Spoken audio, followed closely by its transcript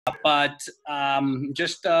But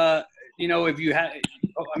just if you have,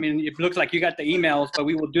 it looks like you got the emails, but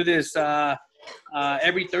we will do this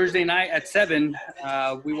every Thursday night at 7.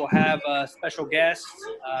 We will have special guests.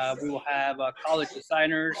 We will have college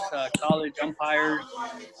designers, college umpires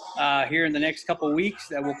here in the next couple of weeks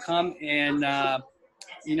that will come and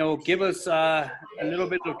give us a little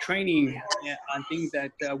bit of training on things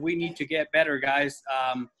that we need to get better, guys.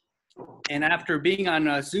 And after being on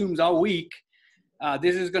Zooms all week,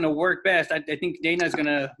 this is going to work best. I think Dana's going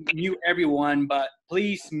to mute everyone, but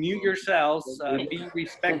please mute yourselves. Be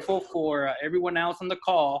respectful for everyone else on the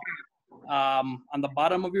call. On the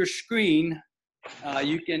bottom of your screen,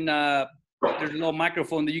 you can there's a little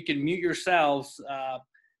microphone that you can mute yourselves.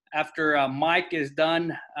 After Mike is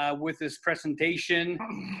done with his presentation,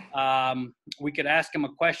 we could ask him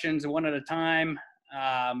questions one at a time.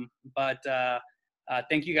 But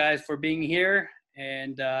thank you guys for being here.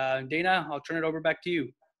 And Dana, I'll turn it over back to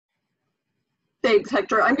you. Thanks,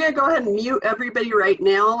 Hector. I'm going to go ahead and mute everybody right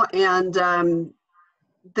now. And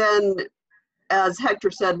then, as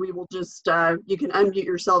Hector said, we will just, you can unmute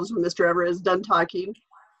yourselves when Mr. Everitt is done talking.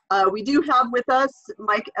 We do have with us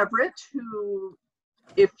Mike Everitt, who,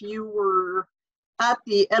 if you were at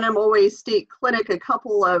the NMOA State Clinic a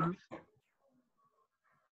couple of,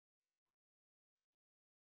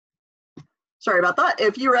 sorry about that.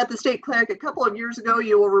 If you were at the state clinic a couple of years ago,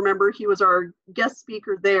 you will remember he was our guest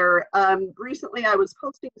speaker there. Recently, I was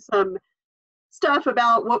posting some stuff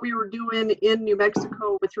about what we were doing in New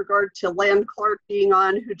Mexico with regard to Land Clark being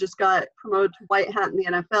on, who just got promoted to white hat in the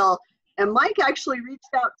NFL. And Mike actually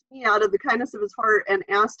reached out to me out of the kindness of his heart and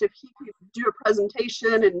asked if he could do a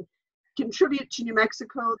presentation and contribute to New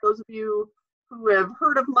Mexico. Those of you who have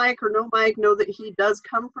heard of Mike or know Mike know that he does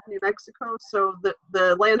come from New Mexico, so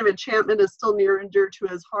the land of enchantment is still near and dear to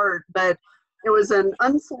his heart. But it was an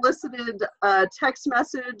unsolicited text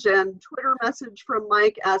message and Twitter message from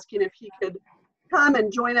Mike asking if he could come and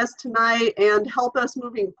join us tonight and help us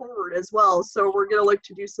moving forward as well. So we're going to look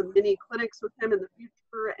to do some mini clinics with him in the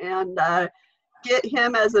future and get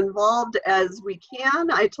him as involved as we can.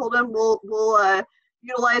 I told him we'll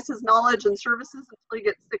utilize his knowledge and services until he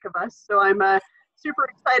gets sick of us. So I'm super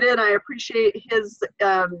excited. I appreciate his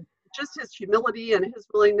just his humility and his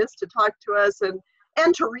willingness to talk to us and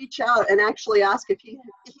to reach out and actually ask if he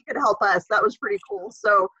could help us. That was pretty cool.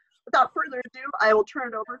 So without further ado, I will turn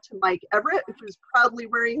it over to Mike Everitt, who's proudly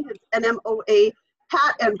wearing his NMOA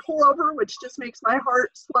hat and pullover, which just makes my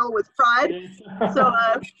heart swell with pride. So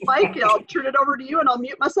Mike, I'll turn it over to you and I'll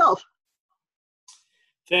mute myself.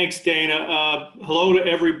 Thanks, Dana. Hello to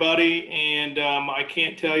everybody, and I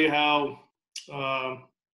can't tell you how, I'm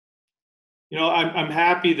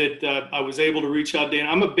happy that I was able to reach out to Dana.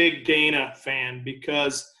 I'm a big Dana fan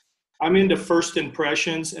because I'm into first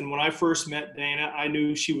impressions, and when I first met Dana, I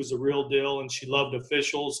knew she was a real deal and she loved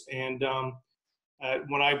officials. And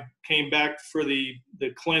when I came back for the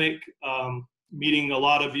clinic, meeting a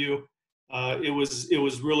lot of you, it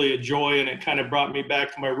was really a joy, and it kind of brought me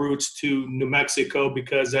back to my roots to New Mexico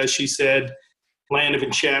because, as she said, land of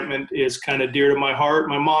enchantment is kind of dear to my heart.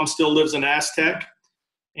 My mom still lives in Aztec,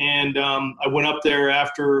 and I went up there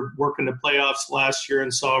after working the playoffs last year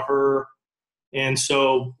and saw her. And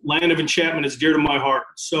so land of enchantment is dear to my heart.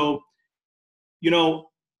 So,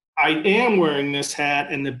 I am wearing this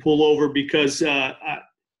hat and the pullover because,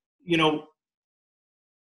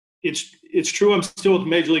 it's true I'm still with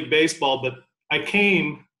Major League Baseball, but I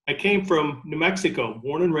came from New Mexico,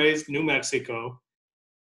 born and raised New Mexico.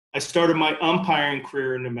 I started my umpiring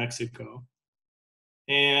career in New Mexico,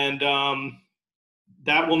 and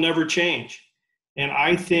that will never change. And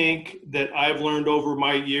I think that I've learned over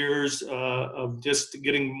my years of just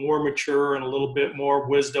getting more mature and a little bit more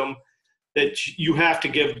wisdom that you have to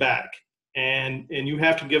give back, and you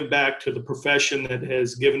have to give back to the profession that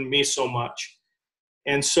has given me so much.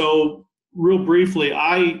 And so real briefly,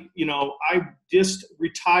 I just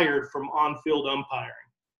retired from on-field umpiring.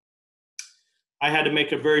 I had to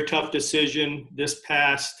make a very tough decision this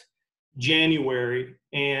past January.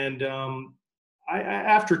 And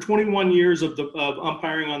after 21 years of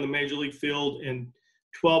umpiring on the major league field and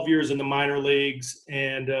 12 years in the minor leagues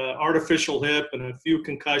and artificial hip and a few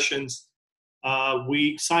concussions,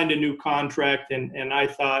 we signed a new contract. And I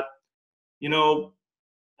thought,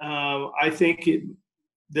 I think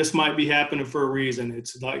this might be happening for a reason.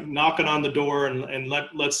 It's like knocking on the door and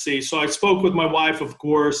let's see. So I spoke with my wife, of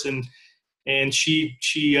course, and she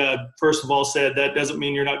first of all said, that doesn't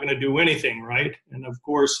mean you're not going to do anything, right? And of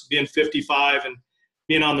course, being 55 and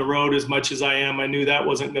being on the road as much as I am, I knew that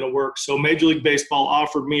wasn't going to work. So Major League Baseball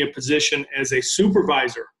offered me a position as a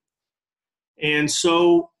supervisor. And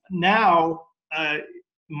so now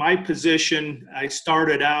my position, I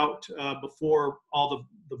started out before all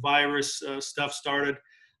the virus stuff started.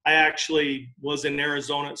 I actually was in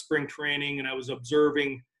Arizona at spring training, and I was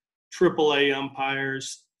observing AAA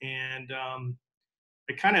umpires. And I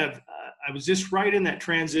was just right in that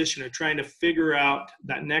transition of trying to figure out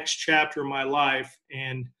that next chapter of my life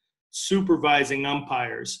and supervising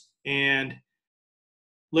umpires. And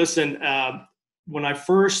listen, when I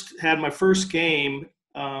first had my first game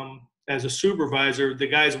as a supervisor, the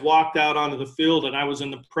guys walked out onto the field and I was in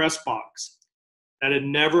the press box. That had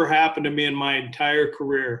never happened to me in my entire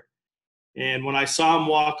career. And when I saw them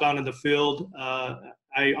walk onto the field,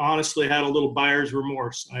 I honestly had a little buyer's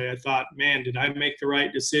remorse. I thought, man, did I make the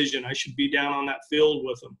right decision? I should be down on that field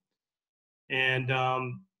with them. And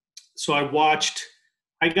so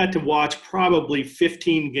I got to watch probably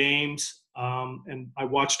 15 games, and I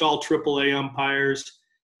watched all AAA umpires.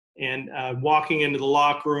 And walking into the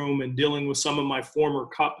locker room and dealing with some of my former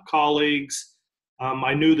colleagues,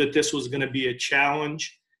 I knew that this was going to be a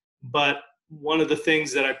challenge. But one of the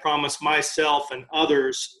things that I promised myself and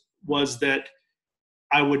others was that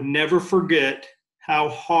I would never forget how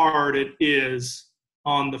hard it is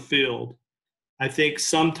on the field. I think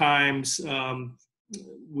sometimes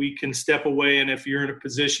we can step away, and if you're in a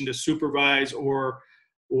position to supervise or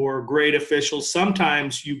grade officials,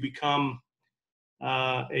 sometimes you become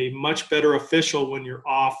a much better official when you're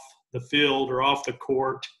off the field or off the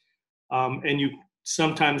court, and you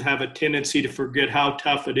sometimes have a tendency to forget how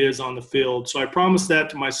tough it is on the field. So I promised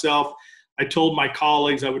that to myself. I told my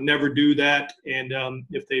colleagues I would never do that, and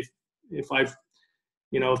if they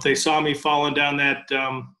saw me falling down that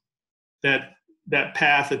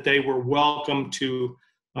path, that they were welcome to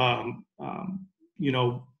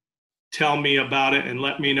tell me about it and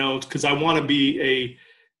let me know, because I want to be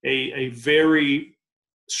a very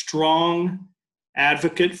strong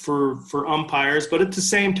advocate for umpires. But at the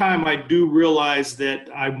same time, I do realize that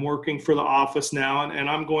I'm working for the office now, and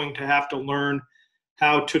I'm going to have to learn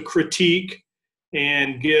how to critique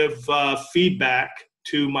and give feedback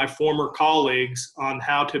to my former colleagues on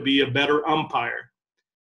how to be a better umpire.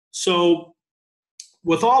 So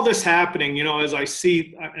with all this happening, as I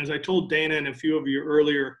told Dana and a few of you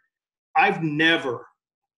earlier, I've never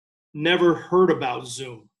heard about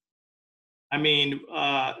Zoom. I mean,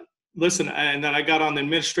 listen, and then I got on the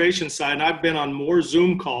administration side, and I've been on more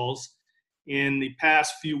Zoom calls in the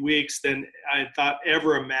past few weeks than I thought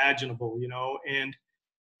ever imaginable,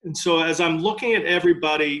 And so as I'm looking at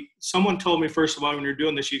everybody, someone told me, first of all, when you're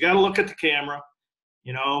doing this, you got to look at the camera,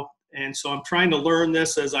 and so I'm trying to learn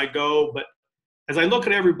this as I go. But as I look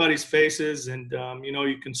at everybody's faces and,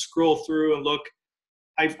 you can scroll through and look,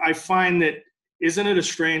 I find that, isn't it a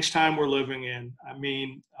strange time we're living in? I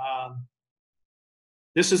mean,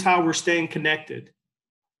 this is how we're staying connected.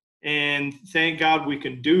 And thank God we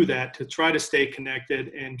can do that, to try to stay connected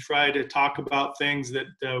and try to talk about things that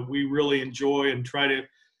we really enjoy, and try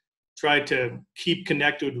to keep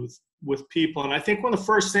connected with people. And I think one of the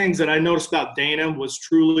first things that I noticed about Dana was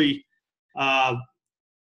truly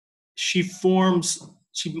she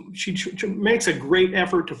makes a great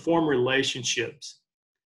effort to form relationships.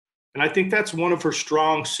 And I think that's one of her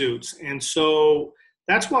strong suits. And so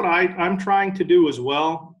that's what I'm trying to do as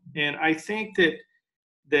well. And I think that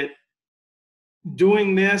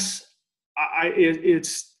doing this,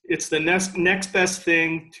 it's the next best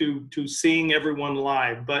thing to seeing everyone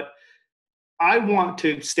live. But I want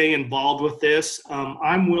to stay involved with this.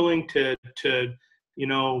 I'm willing to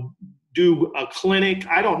do a clinic.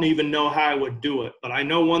 I don't even know how I would do it, but I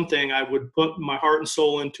know one thing: I would put my heart and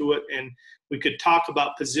soul into it, and we could talk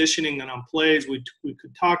about positioning and on plays. We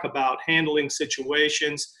could talk about handling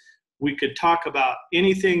situations. We could talk about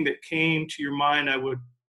anything that came to your mind. I would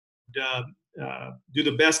do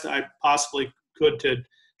the best I possibly could to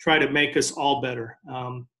try to make us all better.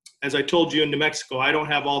 As I told you in New Mexico, I don't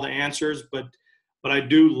have all the answers, but I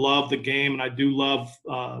do love the game, and I do love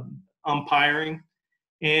umpiring.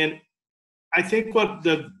 And I think what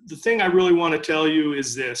the thing I really want to tell you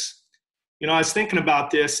is this. I was thinking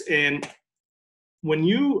about this, and when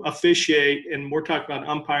you officiate, and we're talking about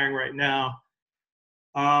umpiring right now,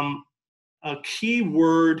 a key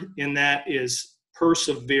word in that is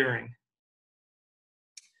persevering.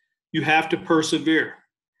 You have to persevere,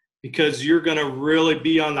 because you're going to really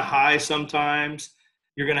be on the high sometimes.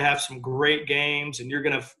 You're going to have some great games, and you're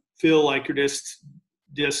going to feel like you're just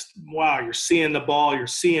wow, you're seeing the ball, you're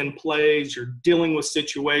seeing plays, you're dealing with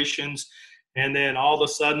situations, and then all of a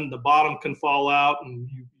sudden the bottom can fall out, and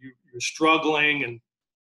you're struggling, and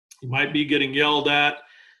you might be getting yelled at.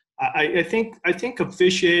 I think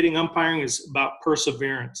officiating, umpiring is about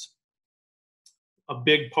perseverance, a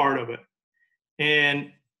big part of it.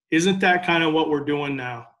 And Isn't that kind of what we're doing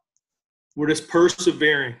now? We're just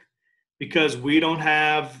persevering because we don't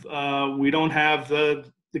have the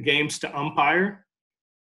games to umpire.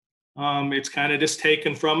 It's kind of just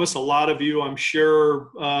taken from us. A lot of you, I'm sure,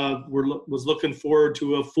 was looking forward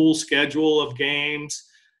to a full schedule of games,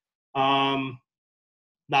 not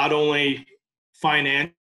only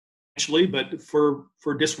financially, but for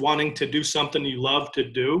just wanting to do something you love to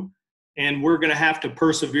do. And we're going to have to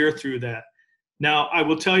persevere through that. Now, I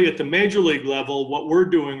will tell you at the major league level, what we're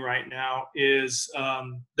doing right now is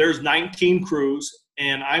there's 19 crews,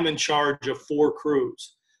 and I'm in charge of 4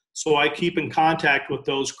 crews. So I keep in contact with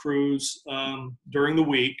those crews during the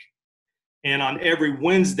week. And on every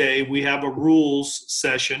Wednesday, we have a rules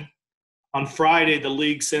session. On Friday, the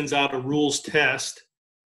league sends out a rules test,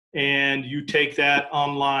 and you take that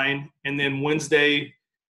online. And then Wednesday,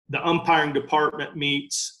 the umpiring department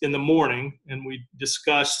meets in the morning, and we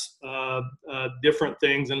discuss different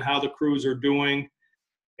things and how the crews are doing.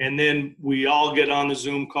 And then we all get on the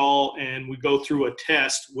Zoom call and we go through a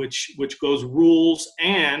test, which goes rules.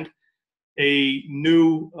 And a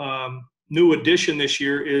new addition this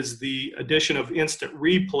year is the addition of instant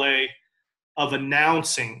replay of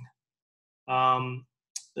announcing.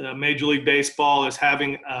 Major League Baseball is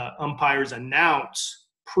having umpires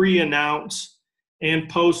pre-announce, and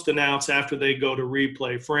post-announce after they go to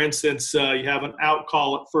replay. For instance, you have an out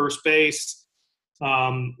call at first base,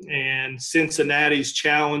 and Cincinnati's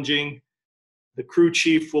challenging. The crew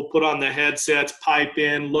chief will put on the headsets, pipe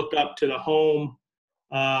in, look up to the home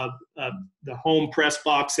press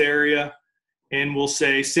box area, and will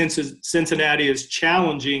say, Cincinnati is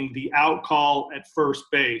challenging the out call at first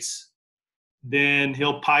base. Then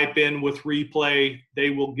he'll pipe in with replay.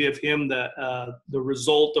 They will give him the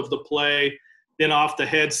result of the play. Then off the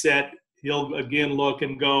headset, he'll again look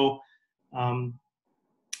and go,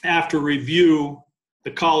 after review, the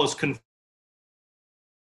call is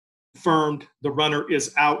confirmed. The runner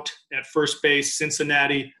is out at first base.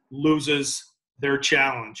 Cincinnati loses their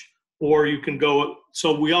challenge. Or you can go –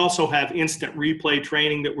 so we also have instant replay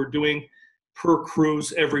training that we're doing per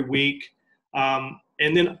cruise every week. And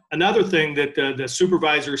then another thing that the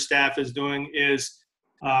supervisor staff is doing is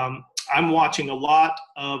I'm watching a lot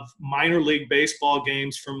of minor league baseball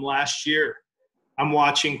games from last year. I'm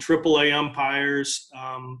watching AAA umpires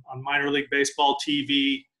on minor league baseball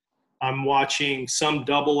TV. I'm watching some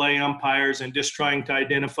AA umpires and just trying to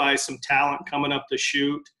identify some talent coming up the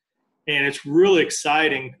chute. And it's really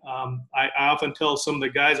exciting. I often tell some of the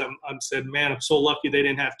guys, I'm said, man, I'm so lucky they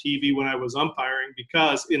didn't have TV when I was umpiring,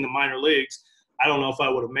 because in the minor leagues, I don't know if I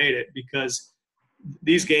would have made it, because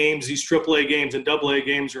these games, these AAA games and AA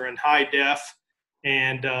games are in high def.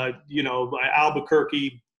 And,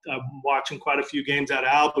 Albuquerque, I'm watching quite a few games out of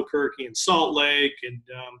Albuquerque and Salt Lake, and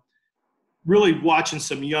really watching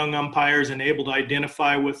some young umpires and able to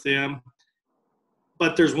identify with them.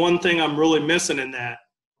 But there's one thing I'm really missing in that.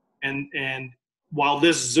 And while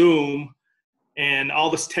this Zoom and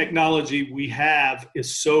all this technology we have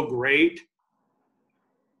is so great,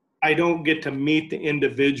 I don't get to meet the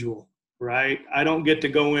individual, right? I don't get to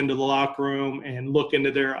go into the locker room and look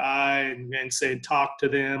into their eye and say, talk to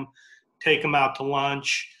them, take them out to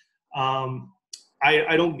lunch.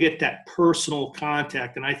 I don't get that personal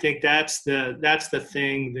contact. And I think that's the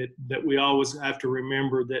thing that we always have to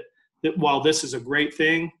remember, that while this is a great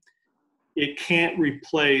thing, it can't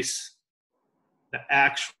replace the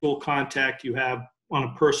actual contact you have on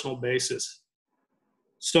a personal basis.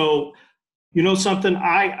 So, something,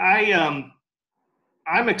 I'm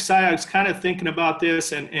excited. I was kind of thinking about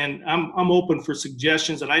this, and I'm open for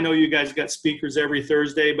suggestions. And I know you guys got speakers every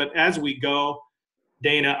Thursday, but as we go,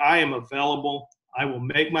 Dana, I am available. I will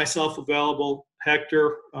make myself available.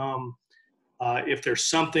 Hector, if there's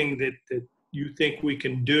something that you think we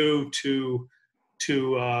can do to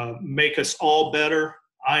make us all better,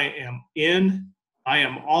 I am in. I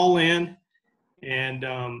am all in, and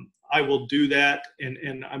I will do that.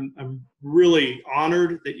 And I'm really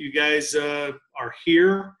honored that you guys are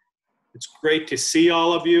here. It's great to see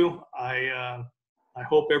all of you. I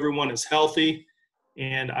hope everyone is healthy,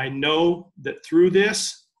 and I know that through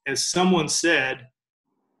this, as someone said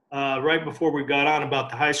right before we got on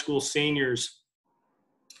about the high school seniors,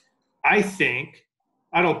 I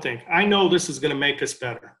know this is going to make us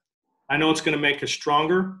better. I know it's going to make us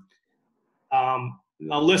stronger. Now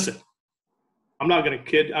listen, I'm not going to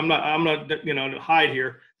kid. I'm not hide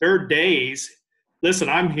here. There are days. Listen,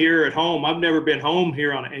 I'm here at home. I've never been home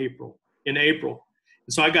here in April.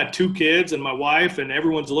 And so I got 2 kids and my wife, and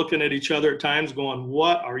everyone's looking at each other at times going,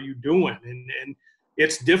 what are you doing? And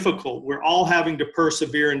it's difficult. We're all having to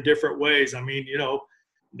persevere in different ways. I mean,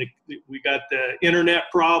 We got the internet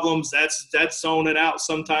problems. That's zoning out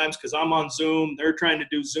sometimes because I'm on Zoom. They're trying to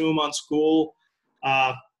do Zoom on school.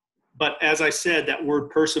 But as I said, that word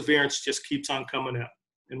perseverance just keeps on coming up.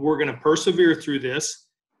 And we're going to persevere through this,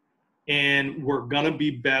 and we're going to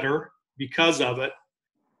be better because of it.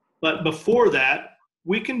 But before that,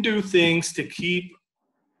 we can do things to keep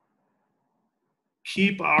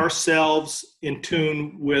ourselves in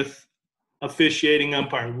tune with officiating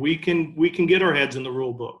umpiring. We can get our heads in the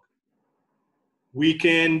rule book. We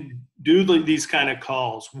can do these kind of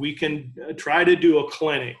calls. We can try to do a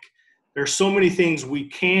clinic. There's so many things we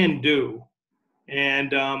can do,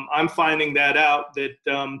 and I'm finding that out that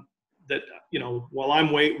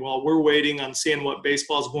while we're waiting on seeing what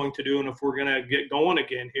baseball is going to do and if we're going to get going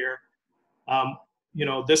again here,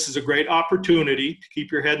 this is a great opportunity to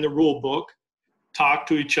keep your head in the rule book, talk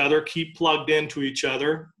to each other, keep plugged into each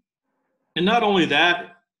other, and not only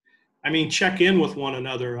that, check in with one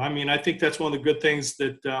another. I think that's one of the good things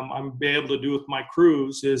that I'm able to do with my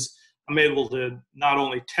crews is I'm able to not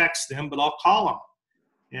only text them, but I'll call them.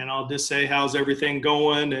 And I'll just say, how's everything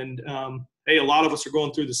going? And, hey, a lot of us are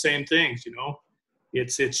going through the same things,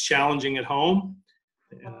 It's challenging at home.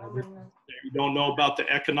 You don't know about the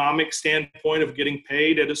economic standpoint of getting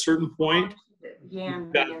paid at a certain point.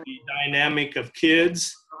 You've got the dynamic of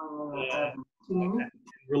kids,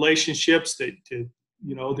 relationships that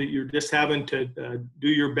you're just having to do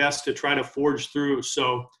your best to try to forge through.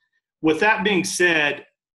 So with that being said,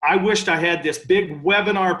 I wished I had this big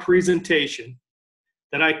webinar presentation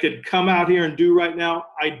that I could come out here and do right now.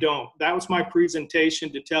 I don't. That was my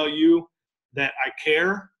presentation to tell you that I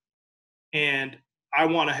care and I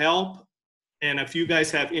want to help. And if you guys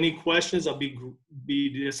have any questions, I'll be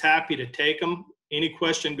just happy to take them. Any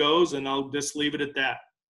question goes, and I'll just leave it at that.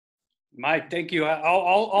 Mike, thank you.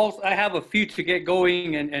 I have a few to get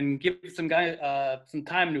going and give some guys some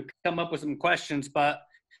time to come up with some questions. But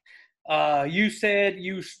you said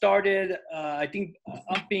you started, I think,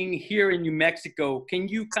 umping here in New Mexico. Can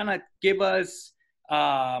you kind of give us,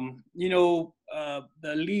 the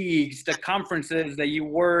leagues, the conferences that you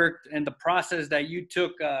worked, and the process that you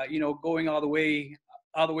took, going all the way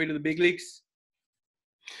to the big leagues?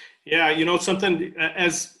 Yeah, something.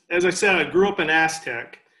 As I said, I grew up in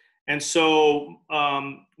Aztec. And so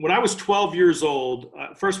when I was 12 years old,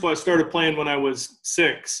 first of all, I started playing when I was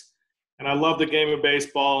 6, and I loved the game of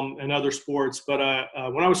baseball and other sports. But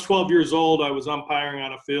when I was 12 years old, I was umpiring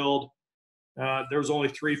on a field. There was only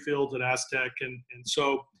 3 fields at Aztec. And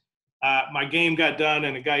so my game got done,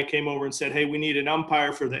 and a guy came over and said, hey, we need an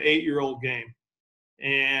umpire for the 8-year-old game.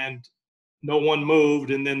 And no one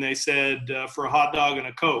moved. And then they said, for a hot dog and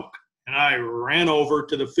a Coke. And I ran over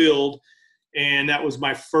to the field. And that was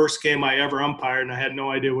my first game I ever umpired, and I had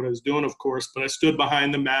no idea what I was doing, of course. But I stood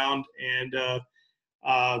behind the mound and,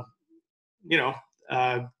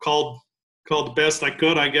 called the best I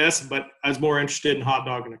could, I guess. But I was more interested in hot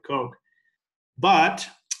dog and a Coke. But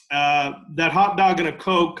that hot dog and a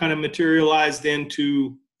Coke kind of materialized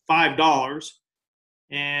into $5,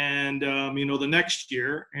 and the next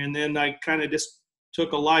year. And then I kind of just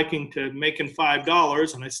took a liking to making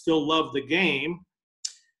 $5, and I still love the game.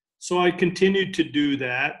 So I continued to do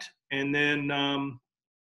that. And then,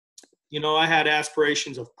 I had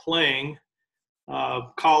aspirations of playing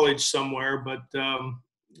college somewhere, but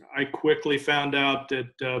I quickly found out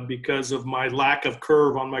that because of my lack of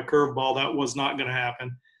curve on my curveball, that was not going to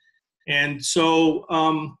happen. And so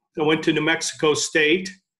I went to New Mexico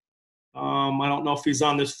State. I don't know if he's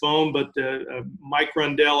on this phone, but Mike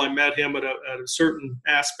Rundell, I met him at a certain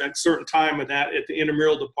time of that at the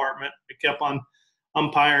intramural department. I kept on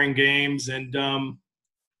umpiring games, and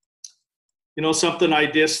something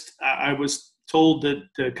I was told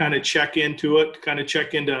to kind of check into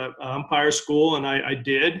umpire school, and I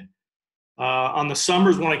did. On the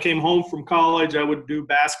summers when I came home from college, I would do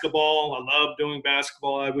basketball. I loved doing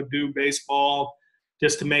basketball. I would do baseball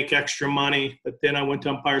just to make extra money. But then I went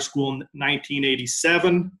to umpire school in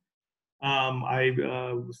 1987. I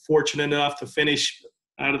was fortunate enough to finish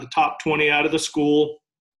out of the top 20 out of the school.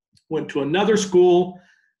 Went to another school,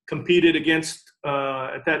 competed against,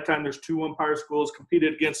 at that time there's 2 umpire schools,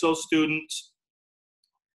 competed against those students.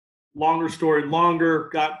 Longer story longer,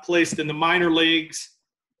 got placed in the minor leagues,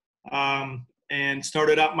 and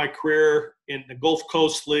started out my career in the Gulf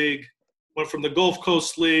Coast League. Went from the Gulf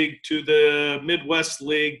Coast League to the Midwest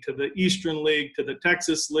League, to the Eastern League, to the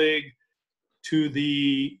Texas League, to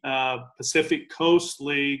the Pacific Coast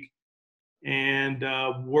League, and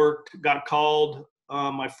got called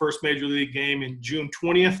my first major league game in June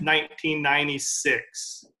 20th,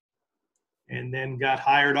 1996, and then got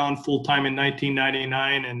hired on full time in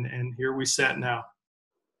 1999, and here we sit now.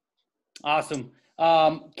 Awesome.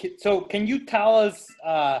 So can you tell us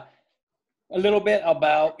a little bit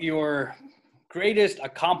about your greatest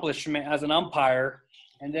accomplishment as an umpire?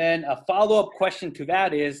 And then a follow-up question to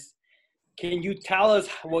that is, can you tell us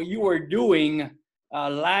what you were doing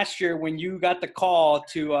last year when you got the call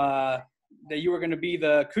to that you were going to be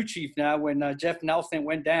the crew chief now when Jeff Nelson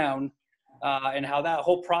went down, and how that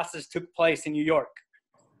whole process took place in New York?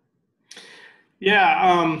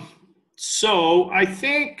 Yeah. So I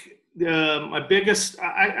think my biggest,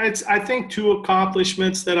 I think two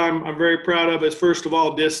accomplishments that I'm very proud of is, first of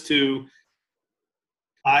all,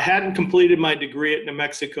 I hadn't completed my degree at New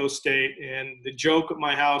Mexico State, and the joke at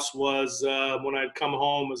my house was when I'd come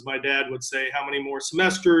home, as my dad would say, how many more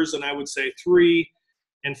semesters? And I would say 3.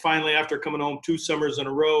 And finally, after coming home 2 summers in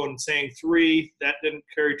a row and saying 3, that didn't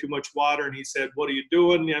carry too much water. And he said, "What are you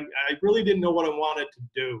doing?" And I really didn't know what I wanted to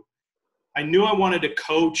do. I knew I wanted to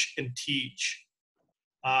coach and teach.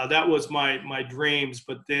 That was my dreams.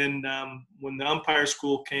 But then when the umpire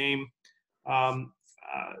school came,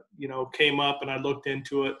 came up and I looked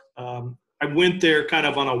into it. I went there kind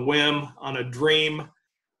of on a whim, on a dream.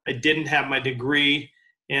 I didn't have my degree.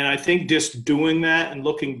 And I think just doing that and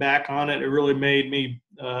looking back on it, it really made me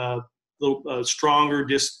a little stronger,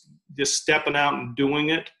 just stepping out and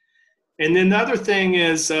doing it. And then the other thing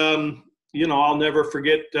is, I'll never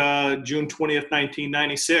forget June 20th,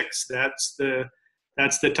 1996. That's the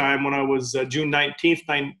time when I was June 19th,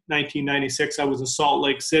 1996. I was in Salt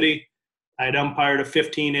Lake City. I had umpired a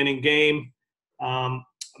 15-inning game.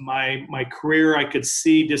 My career, I could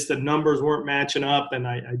see just the numbers weren't matching up, and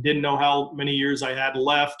I didn't know how many years I had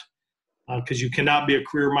left because you cannot be a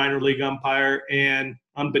career minor league umpire. And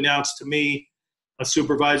unbeknownst to me, a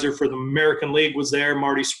supervisor for the American League was there,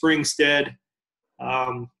 Marty Springstead.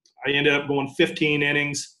 I ended up going 15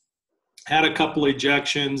 innings, had a couple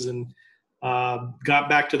ejections, and got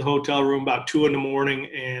back to the hotel room about 2 in the morning.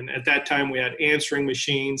 And at that time, we had answering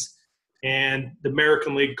machines. And the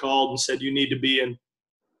American League called and said, "You need to be in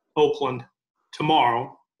Oakland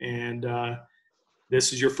tomorrow, and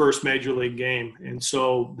this is your first major league game." And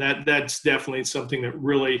so that's definitely something that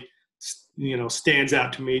really, stands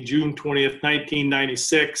out to me. June 20th,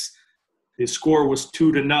 1996. The score was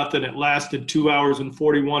 2-0. It lasted 2 hours and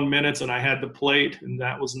 41 minutes, and I had the plate, and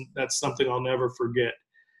that's something I'll never forget.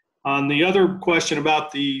 On the other question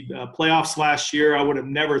about the playoffs last year, I would have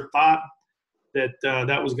never thought that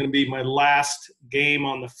that was going to be my last game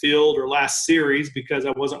on the field or last series, because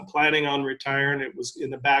I wasn't planning on retiring. It was in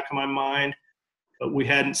the back of my mind, but we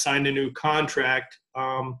hadn't signed a new contract.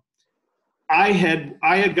 I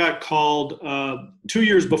had got called 2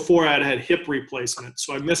 years before. I had hip replacement,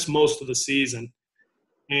 so I missed most of the season.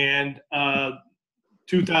 And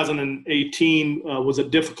 2018 was a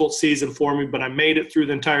difficult season for me, but I made it through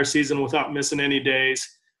the entire season without missing any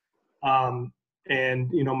days.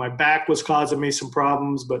 And, my back was causing me some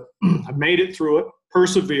problems, but I made it through it,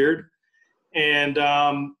 persevered. And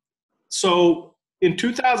so in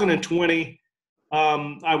 2020,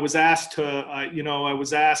 I was asked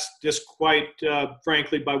just quite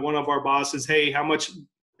frankly by one of our bosses, "Hey, how much,"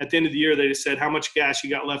 at the end of the year, they just said, "How much gas you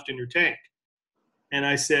got left in your tank?" And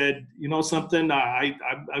I said, "You know something,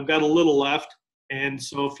 I've got a little left. And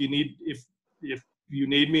so if you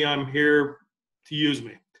need me, I'm here to use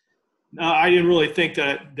me." I didn't really think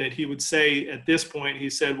that he would say at this point. He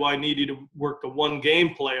said, "Well, I need you to work the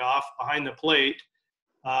 1-game playoff behind the plate,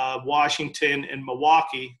 Washington and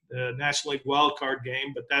Milwaukee, the National League wildcard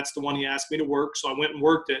game." But that's the one he asked me to work. So I went and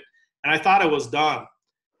worked it. And I thought I was done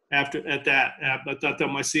I thought that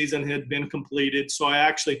my season had been completed. So I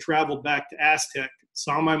actually traveled back to Aztec,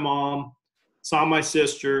 saw my mom, saw my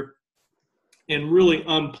sister, and really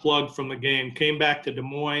unplugged from the game. Came back to Des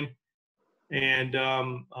Moines and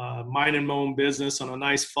minding my own business on a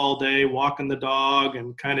nice fall day, walking the dog,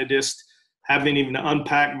 and kind of just haven't even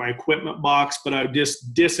unpacked my equipment box, but I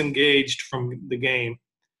just disengaged from the game.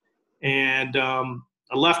 And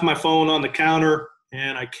I left my phone on the counter,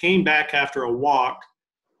 and I came back after a walk,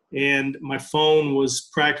 and my phone was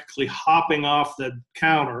practically hopping off the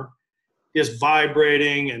counter, just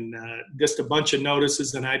vibrating, and just a bunch of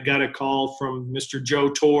notices. And I'd got a call from Mr. Joe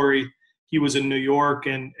Torre. He was in New York,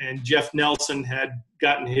 and Jeff Nelson had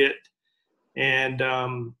gotten hit. And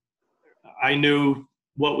I knew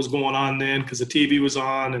what was going on then because the TV was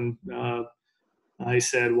on, and I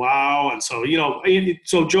said, "Wow." And so,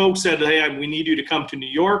 so Joe said, "Hey, we need you to come to New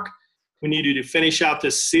York. We need you to finish out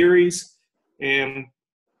this series." And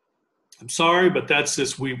I'm sorry, but that's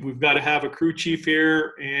just, we've got to have a crew chief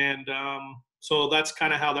here. And so that's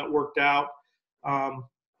kind of how that worked out.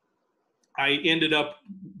 I ended up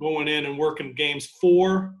going in and working games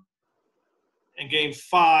 4 and game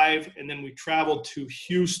 5, and then we traveled to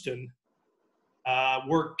Houston,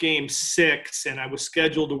 worked game 6, and I was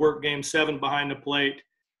scheduled to work game 7 behind the plate,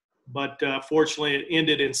 but fortunately it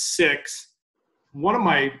ended in 6. One of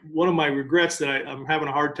my regrets that I'm having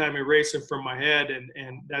a hard time erasing from my head,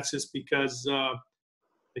 and that's just because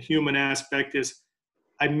the human aspect is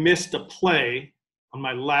I missed a play on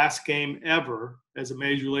my last game ever as a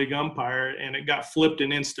major league umpire, and it got flipped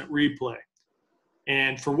in instant replay.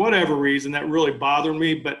 And for whatever reason, that really bothered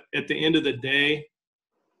me. But at the end of the day,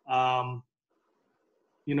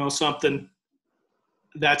 something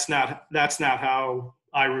that's not how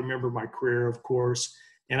I remember my career, of course.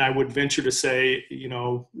 And I would venture to say,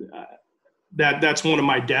 that's one of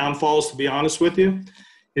my downfalls, to be honest with you,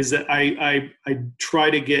 is that I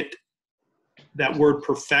try to get that word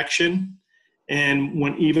perfection.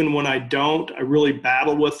 And even when I don't, I really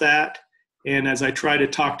battle with that. And as I try to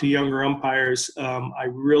talk to younger umpires, I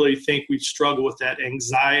really think we struggle with that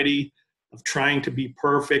anxiety of trying to be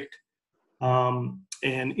perfect. And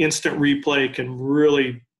instant replay can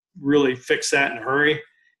really, really fix that in a hurry.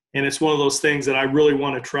 And it's one of those things that I really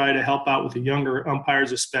want to try to help out with the younger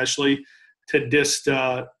umpires, especially to just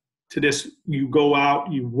you go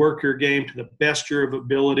out, you work your game to the best of your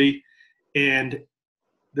ability, and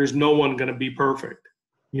there's no one going to be perfect,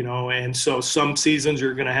 and so some seasons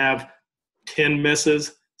you're going to have 10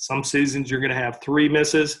 misses, some seasons you're going to have 3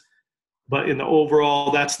 misses, but in the overall,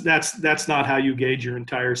 that's not how you gauge your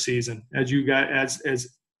entire season. As you guys, as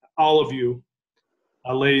all of you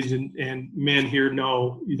ladies and men here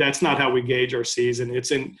know, that's not how we gauge our season.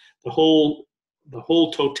 It's in the whole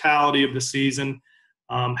totality of the season,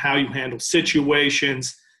 how you handle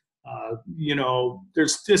situations,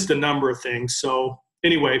 there's just a number of things. So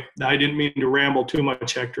anyway, I didn't mean to ramble too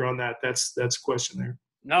much, Hector, on that. That's a question there.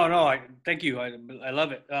 No, thank you. I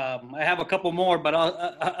love it. I have a couple more, but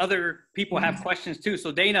other people have questions too.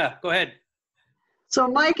 So Dana, go ahead. So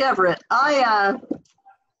Mike Everitt,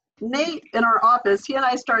 Nate in our office, he and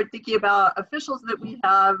I started thinking about officials that we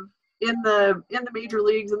have in the major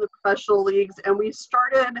leagues and the professional leagues, and we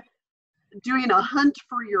started doing a hunt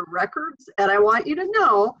for your records, and I want you to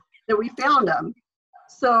know that we found them.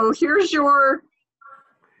 So here's your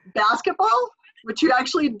basketball, which you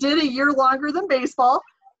actually did a year longer than baseball,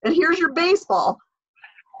 and here's your baseball.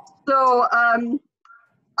 So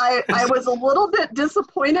I was a little bit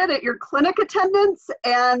disappointed at your clinic attendance,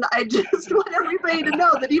 and I just want everybody to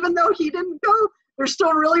know that even though he didn't go, they're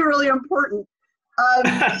still really, really important.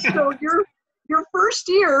 So your first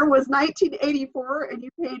year was 1984, and you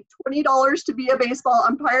paid $20 to be a baseball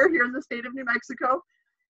umpire here in the state of New Mexico.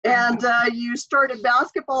 And you started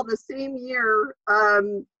basketball the same year.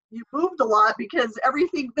 You moved a lot because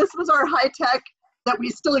this was our high tech that we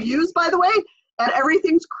still use, by the way, and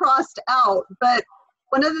everything's crossed out. But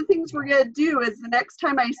one of the things we're going to do is the next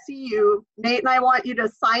time I see you, Nate and I want you to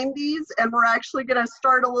sign these, and we're actually going to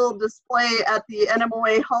start a little display at the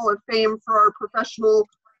NMOA Hall of Fame for our professional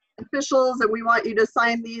officials, and we want you to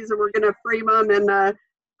sign these, and we're going to frame them and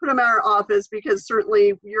put them in our office, because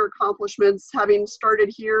certainly your accomplishments, having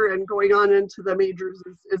started here and going on into the majors,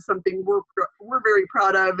 is something we're very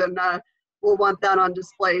proud of, and we'll want that on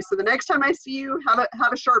display. So the next time I see you, have a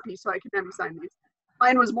Sharpie so I can have you sign these.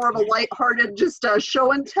 Mine was more of a lighthearted, just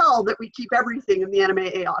show and tell that we keep everything in the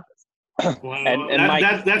NMAA office.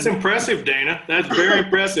 Wow, that's impressive, Dana. That's very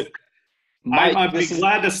impressive. Mike, I'd be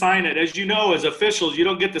glad to sign it. As you know, as officials, you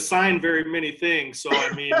don't get to sign very many things. So,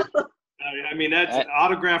 I mean, that's an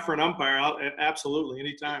autograph for an umpire. Absolutely,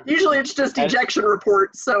 anytime. Usually it's just ejection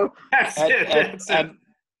reports. So that's it.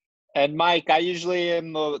 And Mike, I usually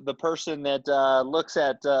am the person that looks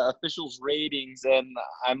at officials' ratings, and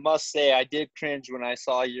I must say I did cringe when I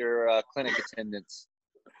saw your clinic attendance.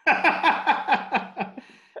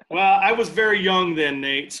 Well, I was very young then,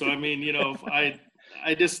 Nate. So, I mean, I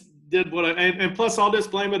just did and plus I'll just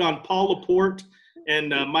blame it on Paul Laporte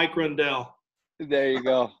and Mike Rundell. There you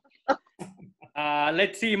go.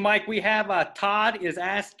 Let's see, Mike, we have Todd is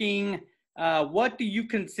asking, what do you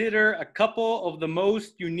consider a couple of the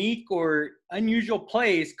most unique or unusual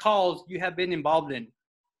calls you have been involved in?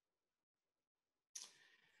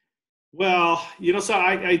 Well,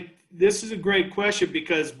 so this is a great question,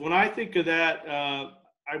 because when I think of that,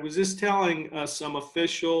 I was just telling some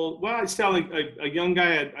official, I was telling a young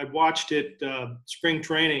guy I watched at spring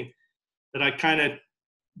training that I kind of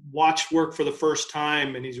watched work for the first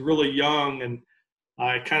time, and he's really young, and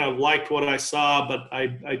I kind of liked what I saw, but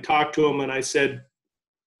I talked to him and I said,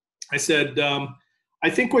 I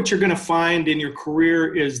think what you're going to find in your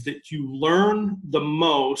career is that you learn the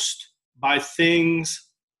most by things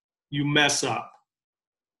you mess up.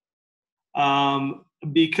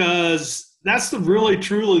 because that's really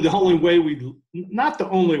truly the only way not the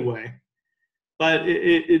only way, but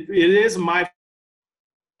it is my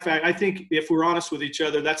fact. I think if we're honest with each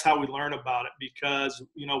other, that's how we learn about it, because,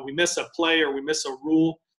 we miss a play or we miss a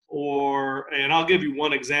rule, and I'll give you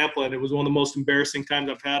one example, and it was one of the most embarrassing times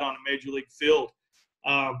I've had on a major league field.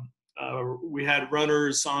 We had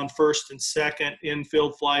runners on first and second,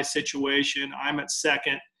 infield fly situation. I'm at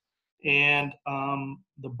second, and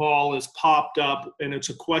the ball is popped up, and it's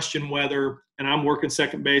a question whether, and I'm working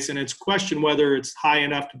second base, and it's a question whether it's high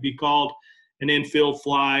enough to be called an infield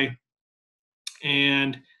fly.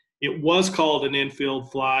 And it was called an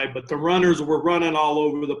infield fly, but the runners were running all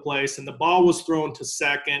over the place, and the ball was thrown to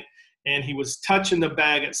second, and he was touching the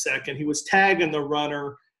bag at second. He was tagging the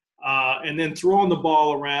runner, and then throwing the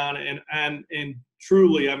ball around, and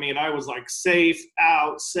truly, I was like safe,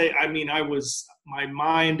 out, safe. I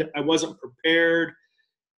wasn't prepared.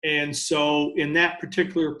 And so in that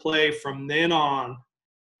particular play, from then on,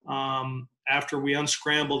 after we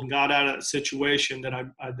unscrambled and got out of that situation that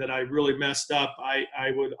I really messed up,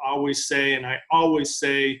 I would always say, and I always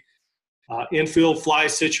say, infield fly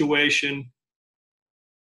situation,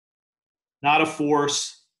 not a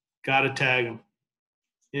force, got to tag him.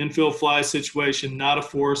 Infield fly situation, not a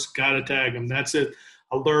force, got to tag him. That's a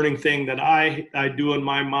learning thing that I do in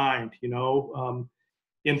my mind,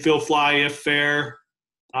 infield fly, if fair,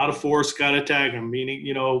 not a force, got to tag him, meaning,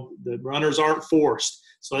 the runners aren't forced.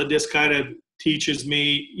 So it just kind of teaches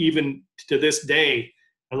me, even to this day,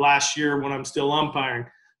 last year when I'm still umpiring.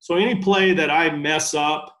 So any play that I mess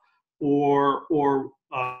up, or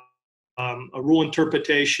a rule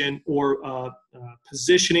interpretation, or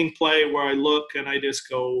positioning play where I look and I just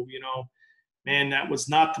go, man, that was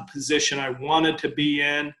not the position I wanted to be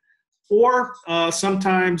in. Or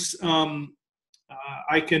sometimes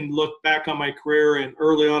I can look back on my career, and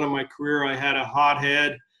early on in my career I had a hot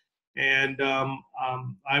head, and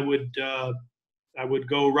I would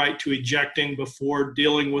go right to ejecting before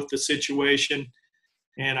dealing with the situation.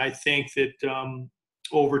 And I think that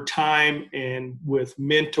over time and with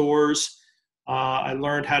mentors, I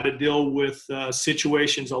learned how to deal with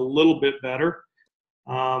situations a little bit better.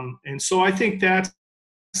 And so I think that's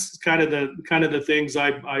kind of the things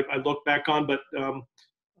I look back on. But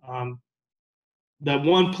the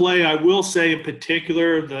one play I will say in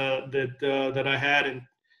particular that I had in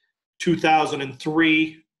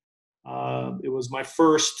 2003, it was my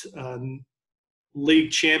first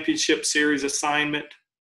league championship series assignment,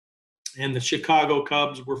 and the Chicago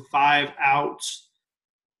Cubs were 5 outs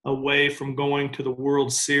away from going to the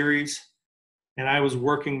World Series, and I was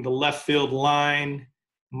working the left field line,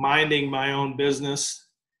 minding my own business,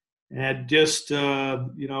 and had just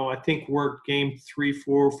I think worked game 3,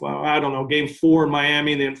 4, 5, I don't know, game 4 in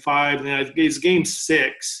Miami, then 5, and then it's game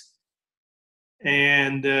 6.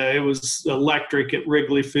 And it was electric at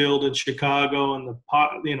Wrigley Field in Chicago, and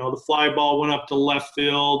the fly ball went up to left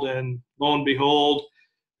field, and lo and behold,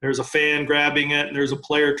 there's a fan grabbing it, and there's a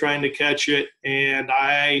player trying to catch it, and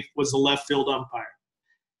I was the left field umpire.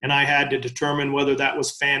 And I had to determine whether that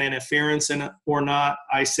was fan interference in it or not.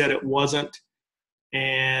 I said it wasn't,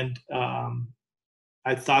 and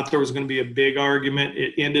I thought there was going to be a big argument.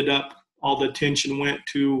 It ended up, all the attention went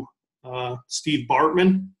to Steve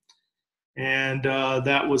Bartman. And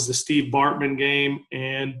that was the Steve Bartman game,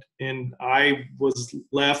 and I was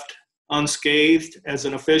left unscathed as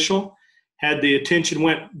an official. Had the attention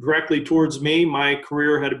went directly towards me, my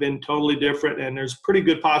career had been totally different, and there's pretty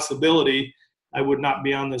good possibility I would not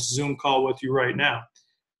be on this Zoom call with you right now,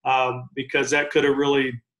 because that could have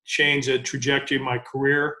really changed the trajectory of my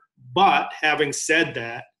career. But having said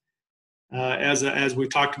that, as we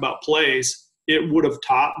talked about plays, it would have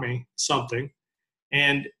taught me something.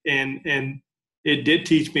 And it did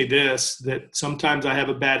teach me this, that sometimes I have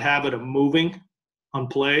a bad habit of moving on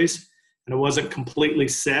plays, and it wasn't completely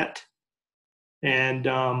set. And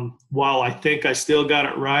while I think I still got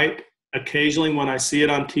it right, occasionally when I see it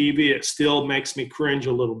on TV, it still makes me cringe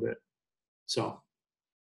a little bit. So.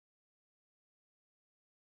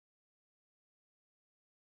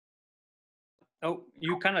 Oh,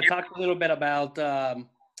 you kind of talked a little bit about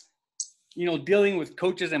dealing with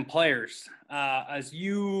coaches and players. As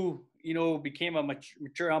you became a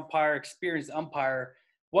mature umpire, experienced umpire,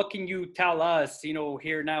 what can you tell us,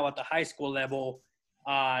 here now at the high school level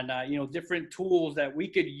on, different tools that we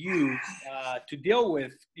could use to deal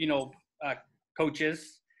with,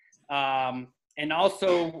 coaches, and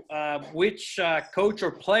also which coach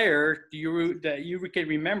or player that you can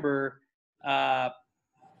remember,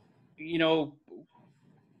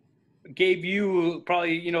 gave you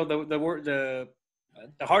probably, the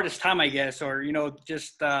hardest time, I guess, or,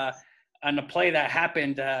 just on a play that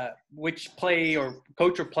happened, which play or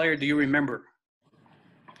coach or player do you remember?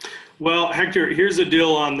 Well, Hector, here's the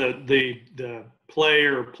deal on the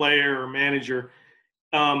player or manager.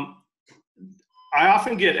 I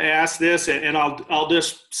often get asked this, and I'll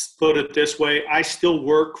just put it this way. I still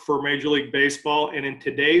work for Major League Baseball, and in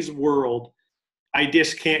today's world, I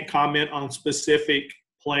just can't comment on specific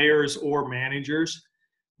players or managers.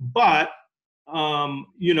 But,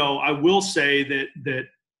 I will say that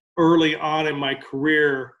early on in my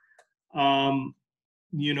career, I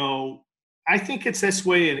think it's this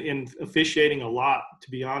way in officiating a lot,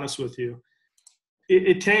 to be honest with you.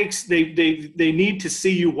 It takes they need to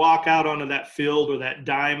see you walk out onto that field or that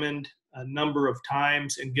diamond a number of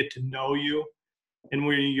times and get to know you. And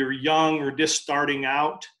when you're young or just starting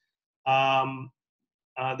out,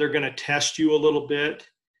 they're going to test you a little bit.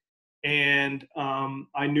 And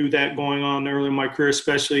I knew that going on early in my career,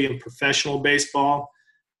 especially in professional baseball,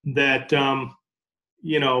 that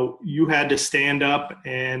you had to stand up,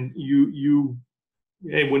 and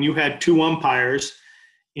when you had two umpires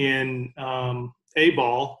in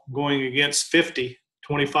A-ball going against 50,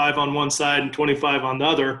 25 on one side and 25 on the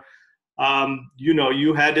other,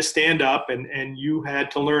 you had to stand up and you had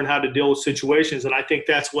to learn how to deal with situations. And I think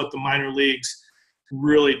that's what the minor leagues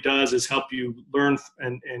really does, is help you learn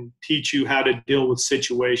and teach you how to deal with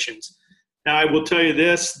situations. Now, I will tell you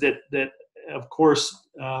this, that of course,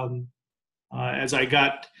 as I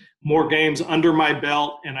got more games under my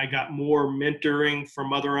belt and I got more mentoring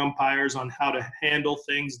from other umpires on how to handle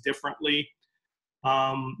things differently,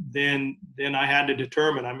 then I had to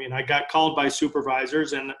determine. I mean, I got called by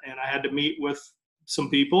supervisors and I had to meet with some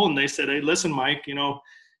people, and they said, "Hey, listen, Mike,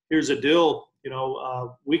 here's a deal.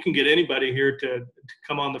 We can get anybody here to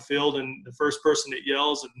come on the field, and the first person that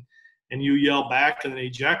yells and you yell back and then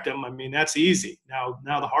eject them. I mean, that's easy. Now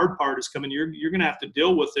the hard part is coming. You're going to have to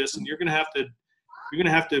deal with this, and you're going to have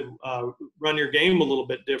to run your game a little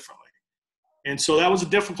bit differently." And so that was a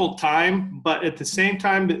difficult time, but at the same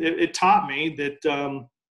time, it taught me that,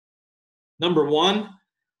 number one,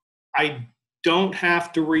 I don't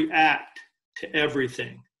have to react to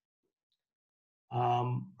everything.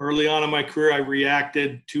 Early on in my career, I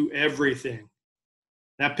reacted to everything.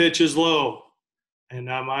 That pitch is low. And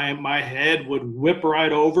my head would whip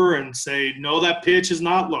right over and say, "No, that pitch is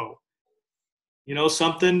not low."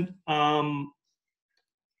 Something,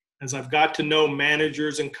 as I've got to know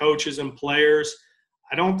managers and coaches and players,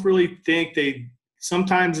 I don't really think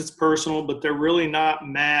sometimes it's personal, but they're really not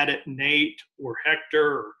mad at Nate or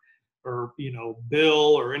Hector or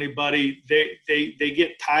Bill or anybody. They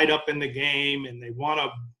get tied up in the game, and they want to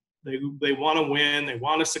win, they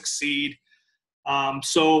want to succeed.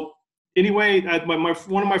 So anyway,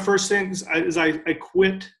 one of my first things is I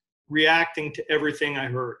quit reacting to everything I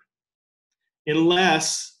heard,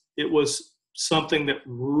 unless it was something that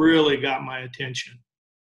really got my attention.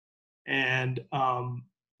 And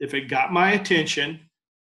if it got my attention,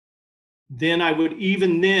 then I would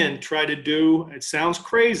even then try to do, it sounds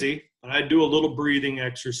crazy, but I'd do a little breathing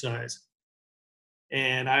exercise.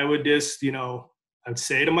 And I would just, I'd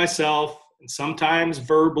say to myself, and sometimes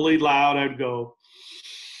verbally loud, I'd go,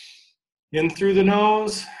 in through the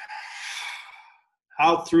nose,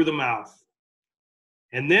 out through the mouth.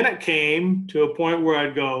 And then it came to a point where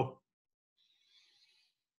I'd go,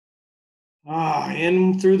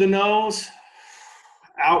 in through the nose,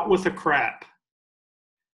 out with the crap.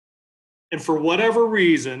 And for whatever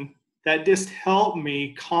reason, that just helped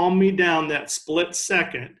me calm me down that split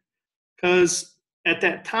second, because at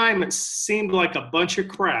that time it seemed like a bunch of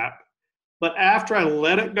crap. But after I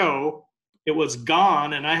let it go, it was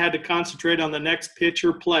gone, and I had to concentrate on the next pitch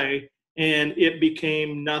or play, and it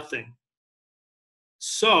became nothing.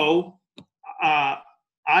 So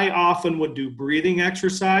I often would do breathing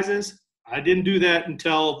exercises. I didn't do that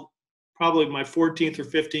until probably my 14th or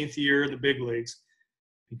 15th year in the big leagues,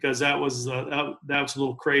 because that was a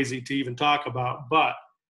little crazy to even talk about. But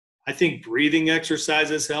I think breathing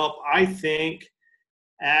exercises help. I think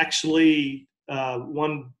actually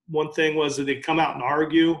one thing was that they come out and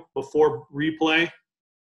argue before replay.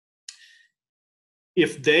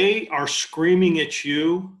 If they are screaming at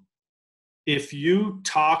you, if you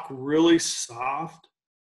talk really soft,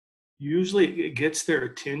 usually it gets their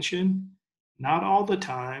attention. Not all the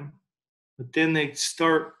time, but then they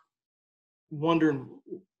start wondering,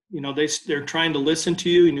 they're trying to listen to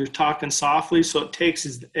you and you're talking softly, so it takes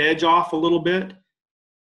the edge off a little bit.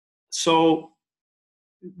 So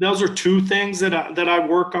those are two things that I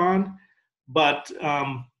work on, but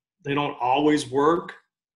they don't always work.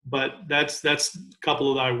 But that's a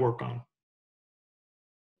couple that I work on.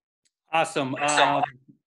 Awesome.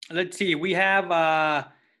 Let's see. We have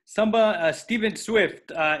Stephen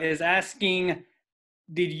Swift is asking,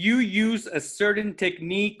 did you use a certain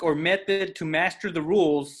technique or method to master the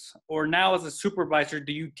rules, or now as a supervisor,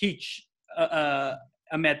 do you teach a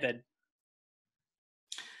method?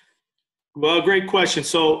 Well, great question.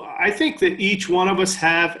 So I think that each one of us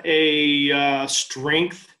have a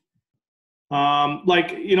strength.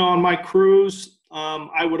 Like, on my crews,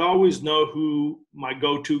 I would always know who my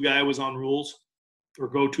go-to guy was on rules or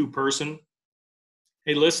go-to person.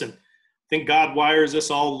 Hey, listen, I think God wires us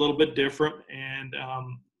all a little bit different. And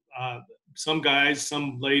some guys,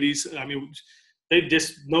 some ladies, they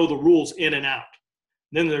just know the rules in and out.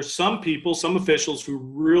 Then there's some people, some officials who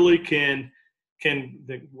really can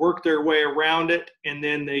they work their way around it, and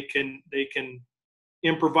then they can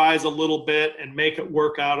improvise a little bit and make it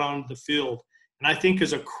work out on the field. And I think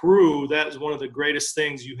as a crew, that is one of the greatest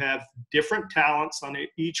things. You have different talents on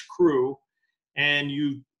each crew, and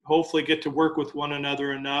you hopefully get to work with one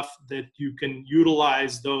another enough that you can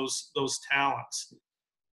utilize those talents.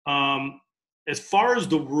 As far as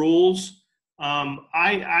the rules,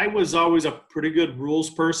 I was always a pretty good rules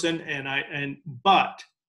person, but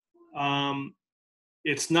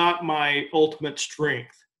it's not my ultimate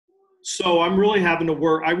strength. So I'm really having to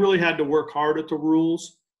work. I really had to work hard at the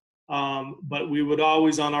rules. But we would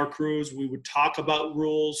always, on our crews, we would talk about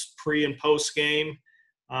rules pre and post game.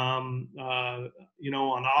 On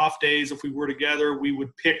off days, if we were together, we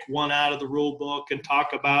would pick one out of the rule book and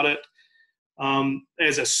talk about it.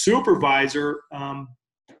 As a supervisor,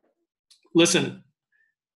 listen,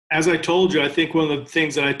 as I told you, I think one of the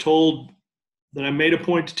things that I made a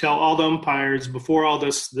point to tell all the umpires before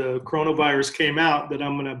the coronavirus came out, that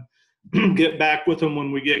I'm going to get back with them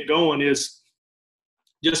when we get going, is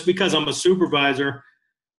just because I'm a supervisor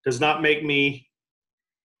does not make me,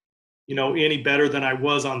 any better than I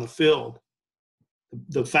was on the field.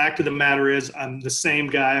 The fact of the matter is I'm the same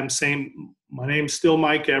guy. My name's still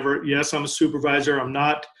Mike Everitt. Yes, I'm a supervisor. I'm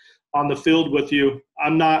not on the field with you. I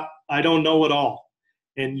don't know it all.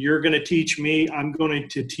 And you're going to teach me. I'm going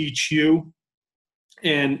to teach you.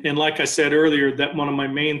 And like I said earlier, that one of my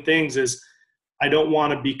main things is I don't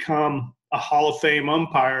want to become a Hall of Fame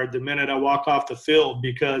umpire the minute I walk off the field,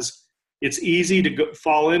 because it's easy to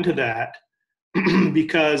fall into that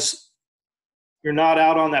because you're not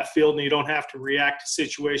out on that field and you don't have to react to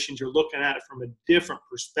situations. You're looking at it from a different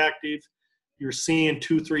perspective. You're seeing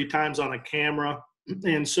 2-3 times on a camera.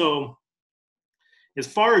 And so as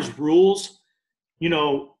far as rules,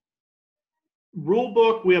 rule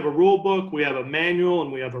book, we have a rule book, we have a manual,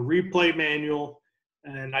 and we have a replay manual.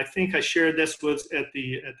 And I think I shared this at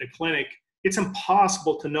the clinic. It's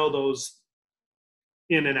impossible to know those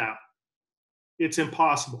in and out. It's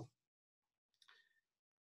impossible.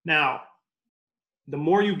 Now, the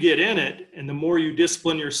more you get in it and the more you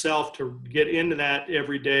discipline yourself to get into that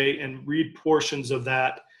every day and read portions of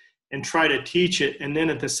that and try to teach it, and then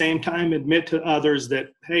at the same time admit to others that,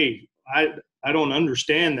 hey, I don't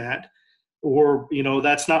understand that, or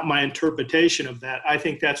that's not my interpretation of that. I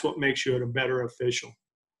think that's what makes you a better official.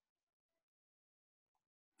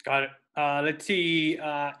 Got it. Let's see.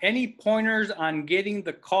 Any pointers on getting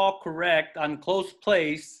the call correct on close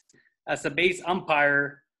place as a base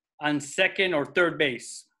umpire on second or third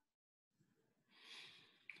base?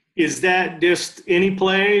 Is that just any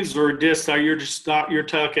plays, or you're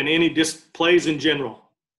talking any just plays in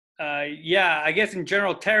general? Yeah, I guess in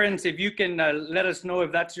general. Terrence, if you can let us know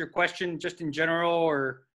if that's your question, just in general,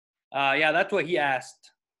 or yeah, that's what he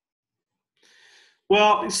asked.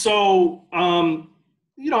 Well, so I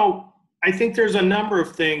think there's a number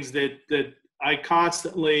of things that I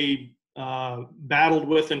constantly battled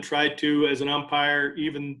with and tried to as an umpire,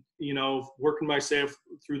 even working myself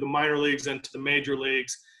through the minor leagues and to the major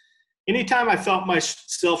leagues. Anytime I felt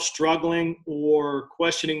myself struggling or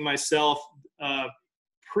questioning myself,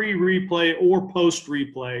 pre-replay or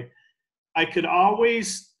post-replay, I could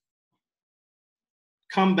always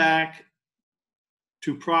come back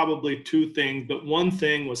to probably two things, but one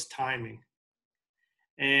thing was timing.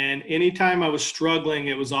 And anytime I was struggling,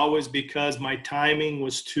 it was always because my timing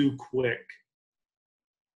was too quick.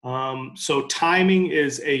 So timing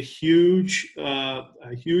is a huge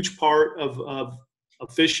part of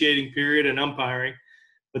officiating period and umpiring.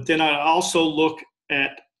 But then I also look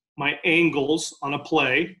at my angles on a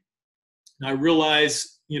play. And I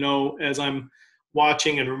realize, as I'm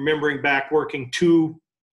watching and remembering back working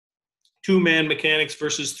two-man mechanics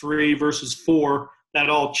versus 3 versus 4, that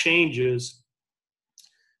all changes.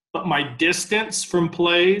 But my distance from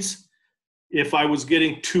plays, if I was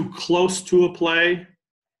getting too close to a play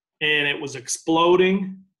and it was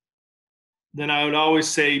exploding, then I would always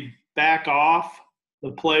say back off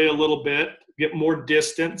the play a little bit, get more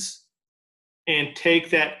distance, and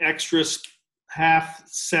take that extra half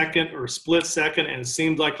second or split second, and it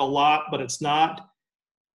seems like a lot, but it's not,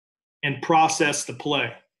 and process the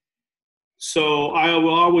play. So I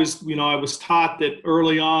will always, I was taught that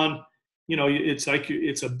early on, it's like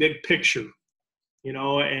it's a big picture,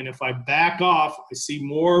 and if I back off, I see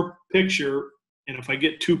more picture, and if I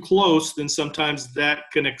get too close, then sometimes that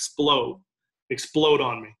can explode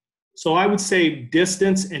on me. So I would say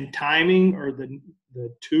distance and timing are the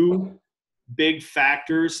two big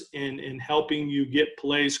factors in helping you get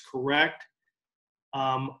plays correct.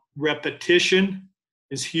 Repetition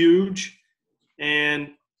is huge, and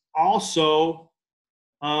also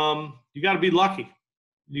you got to be lucky.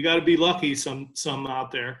 You got to be lucky some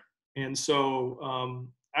out there, and so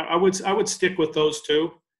I would stick with those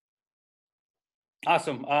two.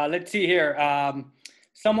 Awesome. Let's see here.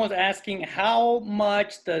 Someone's asking, how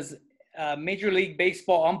much does Major League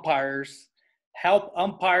Baseball umpires help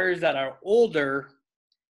umpires that are older,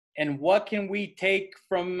 and what can we take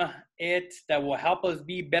from it that will help us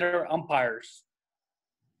be better umpires?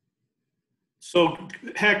 So,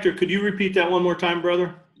 Hector, could you repeat that one more time,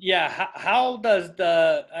 brother? Yeah. How does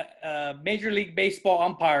the Major League Baseball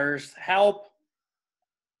umpires help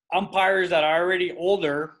umpires that are already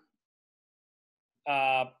older,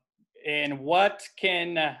 and what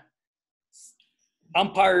can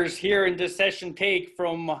umpires here in this session take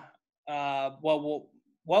from what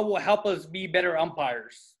will help us be better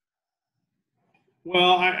umpires?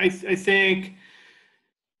 Well, I think,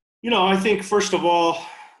 I think first of all,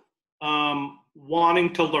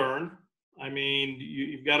 wanting to learn. I mean,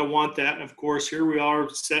 you've got to want that. And of course, here we are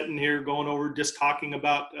sitting here going over just talking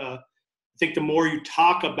about, I think the more you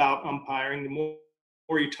talk about umpiring, the more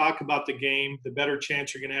you talk about the game, the better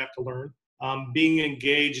chance you're going to have to learn. Being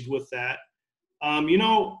engaged with that.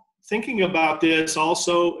 Thinking about this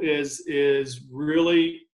also is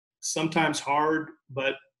really sometimes hard,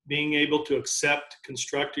 but being able to accept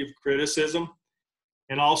constructive criticism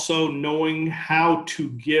and also knowing how to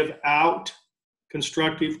give out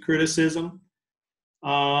constructive criticism.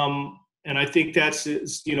 And I think that's,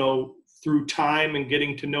 through time and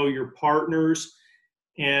getting to know your partners.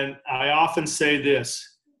 And I often say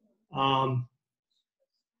this,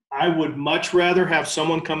 I would much rather have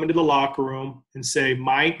someone come into the locker room and say,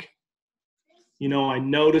 Mike, I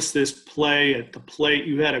noticed this play at the plate.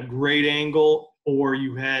 You had a great angle, or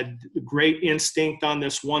you had great instinct on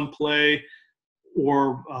this one play,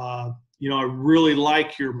 or, I really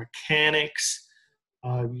like your mechanics.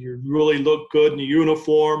 You really look good in the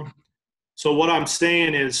uniform. So what I'm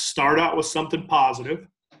saying is start out with something positive,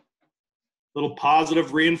 little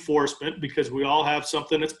positive reinforcement, because we all have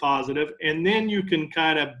something that's positive. And then you can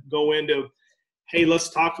kind of go into, hey, let's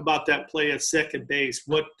talk about that play at second base.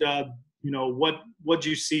 What'd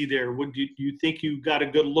you see there? Do you think you got a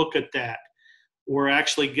good look at that? Or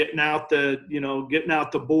actually getting out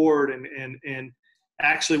the board and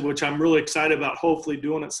actually, which I'm really excited about, hopefully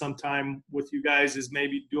doing it sometime with you guys, is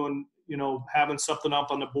maybe doing, having something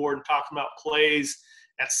up on the board and talking about plays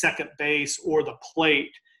at second base or the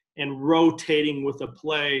plate and rotating with a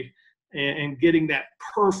play and getting that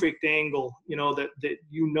perfect angle, that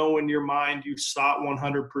in your mind you saw it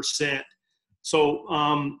 100%. So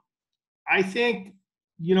I think,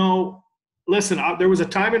 listen, there was a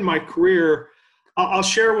time in my career, I'll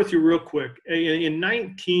share with you real quick. In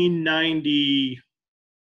 1990,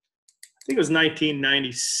 I think it was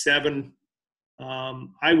 1997,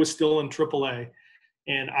 I was still in AAA,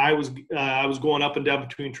 and I was going up and down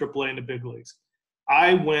between AAA and the big leagues.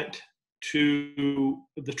 I went to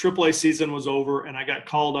the AAA season was over, and I got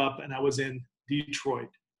called up, and I was in Detroit.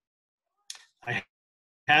 I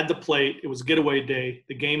had the plate. It was getaway day.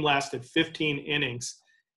 The game lasted 15 innings,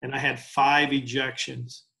 and I had 5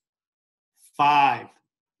 ejections. 5.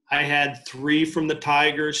 I had 3 from the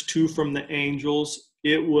Tigers, 2 from the Angels.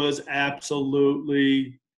 It was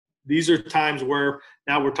absolutely – these are times where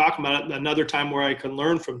now we're talking about another time where I can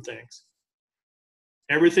learn from things.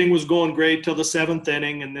 Everything was going great till the 7th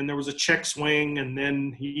inning, and then there was a check swing, and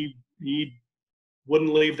then he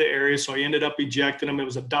wouldn't leave the area, so I ended up ejecting him. It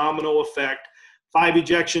was a domino effect. 5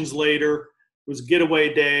 ejections later, it was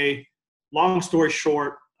getaway day. Long story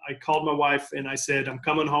short, I called my wife and I said, I'm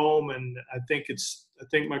coming home, and I think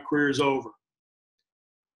my career is over.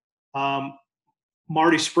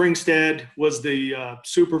 Marty Springstead was the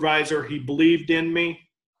supervisor. He believed in me,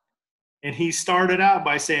 and he started out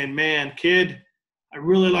by saying, man, kid, I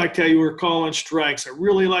really liked how you were calling strikes. I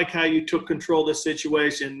really like how you took control of the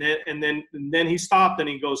situation. And then he stopped and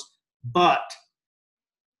he goes, but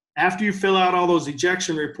after you fill out all those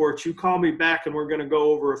ejection reports, you call me back and we're going to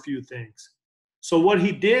go over a few things. So what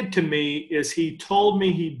he did to me is he told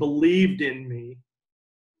me he believed in me.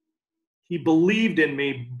 He believed in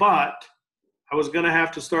me, but I was going to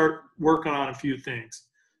have to start working on a few things.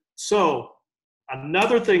 So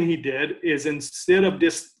another thing he did is, instead of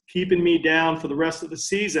just keeping me down for the rest of the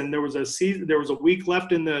season, there was a week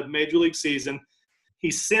left in the Major League season. He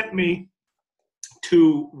sent me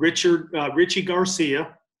to Richie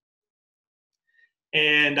Garcia,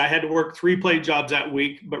 and I had to work 3 plate jobs that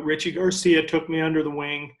week, but Richie Garcia took me under the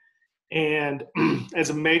wing. And as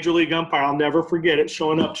a Major League umpire, I'll never forget it,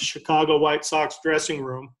 showing up to Chicago White Sox dressing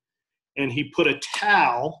room, and he put a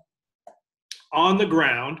towel on the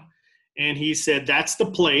ground, and he said, "That's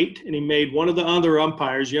the plate." And he made one of the other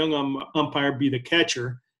umpires, young umpire, be the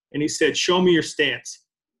catcher. And he said, "Show me your stance."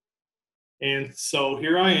 And so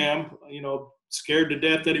here I am, scared to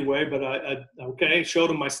death anyway, but I showed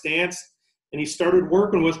him my stance. And he started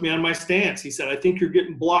working with me on my stance. He said, "I think you're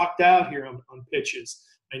getting blocked out here on pitches.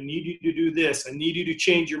 I need you to do this. I need you to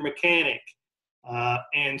change your mechanic."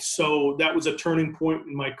 And so that was a turning point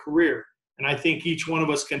in my career. And I think each one of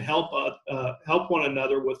us can help one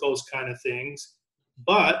another with those kind of things.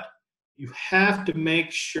 But you have to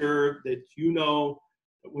make sure that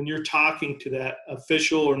when you're talking to that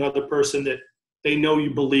official or another person, that they know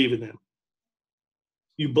you believe in them.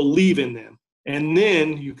 You believe in them. And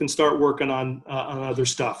then you can start working on other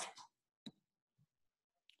stuff.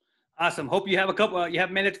 Awesome. Hope you have you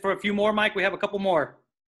have minutes for a few more, Mike. We have a couple more.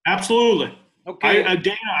 Absolutely. Okay.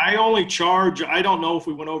 Dana, I only charge, I don't know if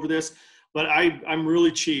we went over this, but I'm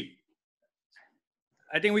really cheap.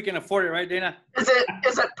 I think we can afford it, right, Dana? Is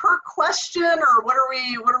it per question, or what are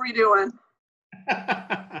we doing?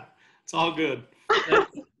 It's all good.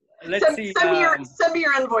 Let's see. Send me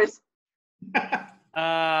your invoice.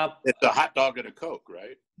 It's a hot dog and a Coke,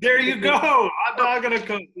 right? There you go. Hot dog and a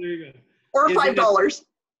Coke. There you go. Or $5.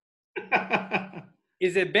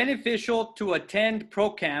 Is it beneficial to attend pro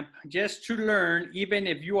camp just to learn, even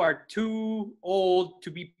if you are too old to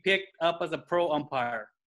be picked up as a pro umpire?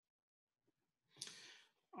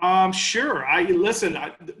 Sure.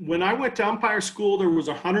 When I went to umpire school, there was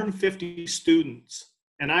 150 students.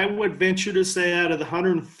 And I would venture to say out of the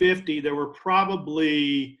 150, there were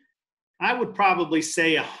probably, I would probably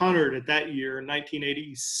say 100 at that year in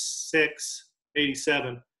 1986,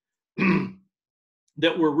 87,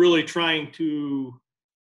 that were really trying to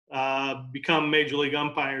become Major League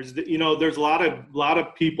umpires. There's a lot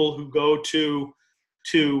of people who go to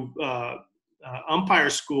umpire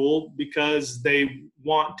school because they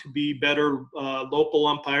want to be better local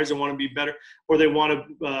umpires. They want to be better, or they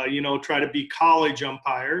want to try to be college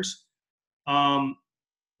umpires.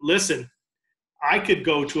 Listen, I could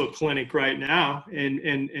go to a clinic right now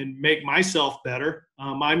and make myself better.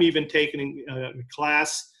 I'm even taking a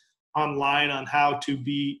class online on how to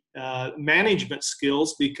be management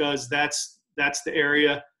skills, because that's the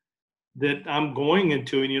area that I'm going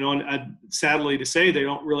into. And sadly to say, they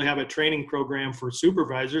don't really have a training program for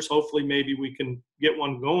supervisors. Hopefully maybe we can get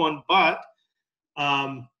one going, but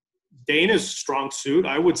Dana's strong suit,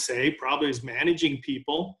 I would say, probably is managing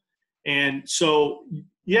people. And so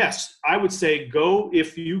yes, I would say go,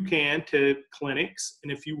 if you can, to clinics,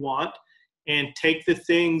 and if you want, and take the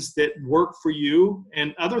things that work for you,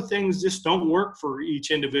 and other things just don't work for each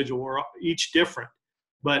individual, or each different.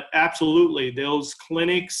 But absolutely, those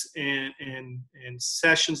clinics and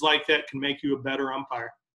sessions like that can make you a better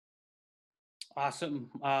umpire. Awesome.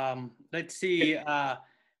 Let's see.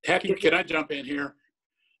 Hector, can I jump in here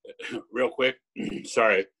real quick?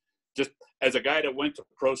 Sorry. Just as a guy that went to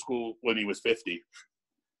pro school when he was 50,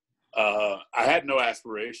 I had no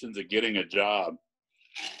aspirations of getting a job.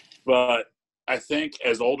 But I think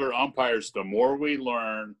as older umpires, the more we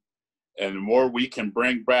learn and the more we can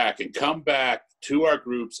bring back and come back to our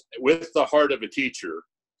groups with the heart of a teacher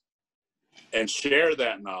and share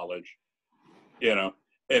that knowledge, and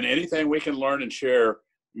anything we can learn and share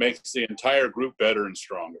makes the entire group better and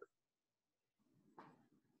stronger.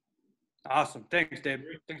 Awesome. Thanks, Dave.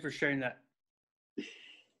 Thanks for sharing that.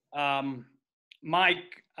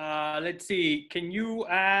 Mike, let's see. Can you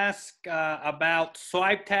ask about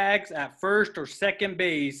swipe tags at first or second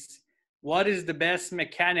base? What is the best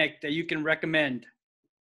mechanic that you can recommend?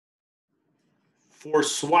 For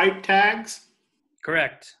swipe tags?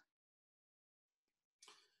 Correct.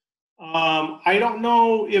 I don't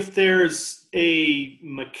know if there's a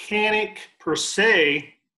mechanic per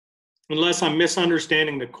se, unless I'm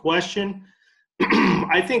misunderstanding the question.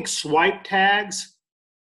 I think swipe tags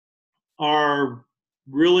are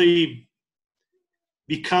really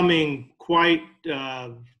becoming quite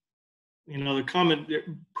they're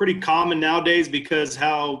pretty common nowadays because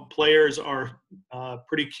how players are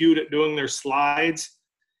pretty cute at doing their slides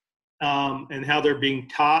and how they're being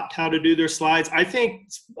taught how to do their slides. I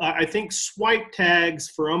think swipe tags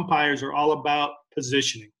for umpires are all about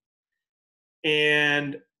positioning.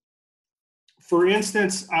 And for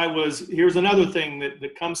instance, here's another thing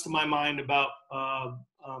that comes to my mind about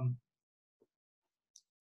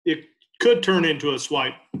it could turn into a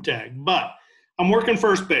swipe tag, but I'm working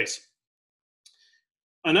first base.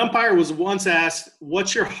 An umpire was once asked,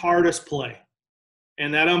 "What's your hardest play?"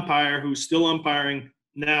 And that umpire, who's still umpiring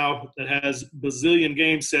now, that has bazillion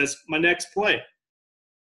games, says, "My next play."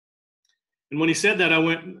 And when he said that, I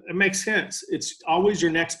went, it makes sense. It's always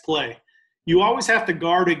your next play. You always have to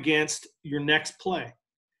guard against your next play,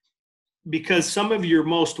 because some of your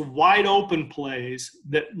most wide open plays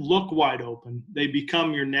that look wide open, they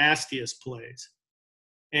become your nastiest plays.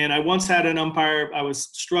 And I once had an umpire, I was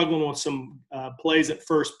struggling with some plays at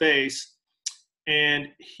first base, and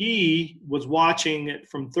he was watching it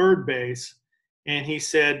from third base, and he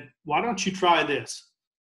said, "Why don't you try this?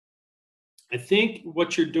 I think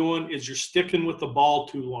what you're doing is you're sticking with the ball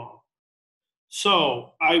too long."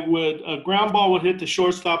 So a ground ball would hit the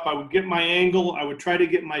shortstop. I would get my angle. I would try to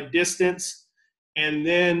get my distance. And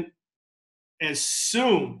then as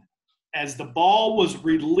soon as the ball was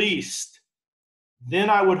released, then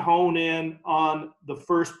I would hone in on the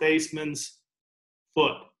first baseman's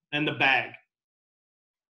foot and the bag.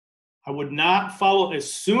 I would not follow.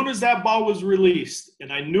 As soon as that ball was released,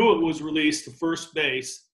 and I knew it was released to first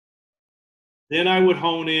base, then I would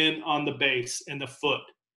hone in on the base and the foot.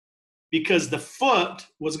 Because the foot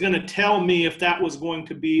was going to tell me if that was going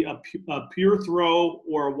to be a pure throw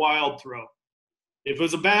or a wild throw. If it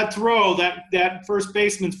was a bad throw, that first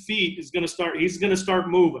baseman's feet he's going to start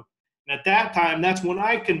moving. And at that time, that's when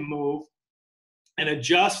I can move and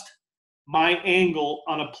adjust my angle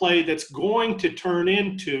on a play that's going to turn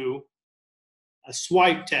into a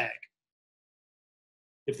swipe tag,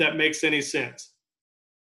 if that makes any sense.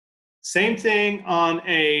 Same thing on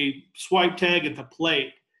a swipe tag at the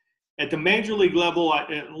plate. At the major league level,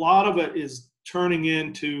 a lot of it is turning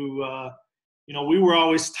into, we were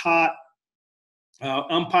always taught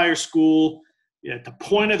umpire school at the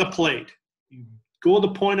point of the plate. You go to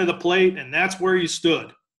the point of the plate, and that's where you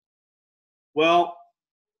stood. Well,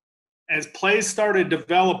 as plays started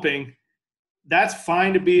developing, that's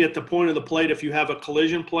fine to be at the point of the plate if you have a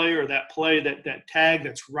collision play or that play, that tag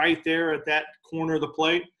that's right there at that corner of the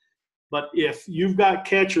plate. But if you've got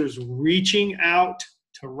catchers reaching out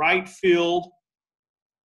to right field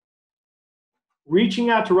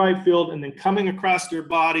and then coming across their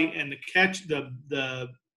body, and the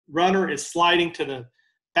runner is sliding to the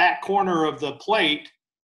back corner of the plate,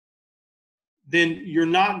 then you're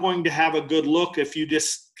not going to have a good look if you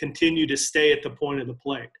just continue to stay at the point of the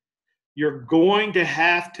plate. You're going to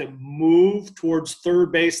have to move towards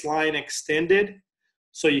third base line extended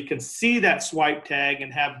so you can see that swipe tag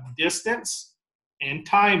and have distance and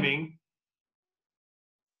timing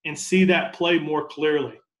and see that play more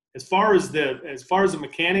clearly. As far as the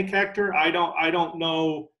mechanic, Hector, I don't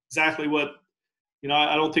know exactly what,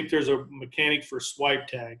 I don't think there's a mechanic for swipe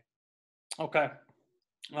tag. Okay.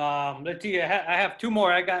 Let's see. I have two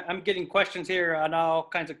more. I'm getting questions here on all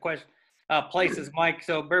kinds of places, Mike.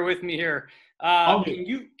 So bear with me here.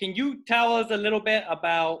 Can you tell us a little bit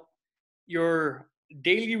about your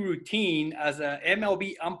daily routine as a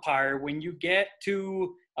MLB umpire when you get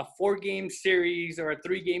to a 4-game series or a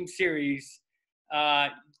 3-game series?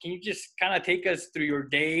 Can you just kind of take us through your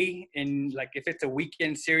day, and like if it's a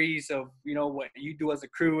weekend series of what you do as a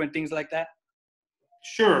crew and things like that?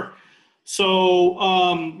 Sure. So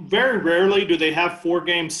very rarely do they have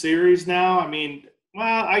 4-game series now. I mean,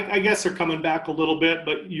 well, I guess they're coming back a little bit,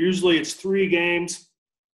 but usually it's 3 games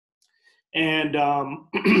and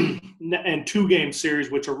and 2-game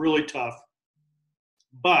series, which are really tough.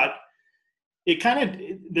 But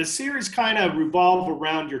the series kind of revolve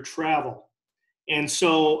around your travel. And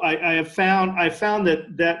so I found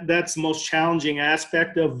that's the most challenging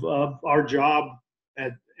aspect of our job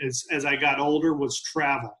as I got older was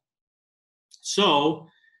travel. So,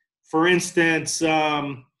 for instance, we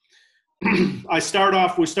start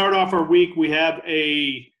off our week. We have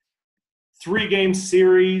a 3-game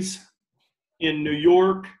series in New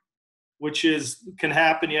York, which can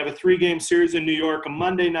happen. You have a 3-game series in New York, a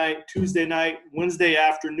Monday night, Tuesday night, Wednesday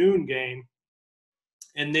afternoon game,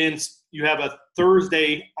 and then you have a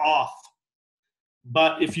Thursday off.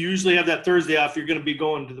 But if you usually have that Thursday off, you're going to be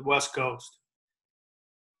going to the West Coast.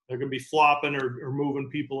 They're going to be flopping or moving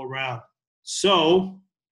people around. So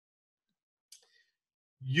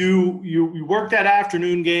you work that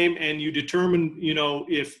afternoon game and you determine, you know,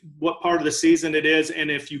 if what part of the season it is.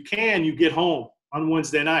 And if you can, you get home on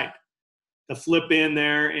Wednesday night to flip in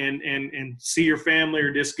there and see your family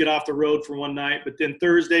or just get off the road for one night. But then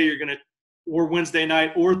Thursday you're going to, or Wednesday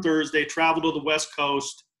night or Thursday, travel to the West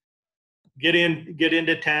Coast, get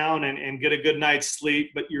into town and get a good night's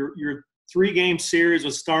sleep. But your 3-game series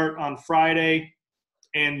would start on Friday,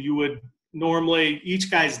 and you would normally,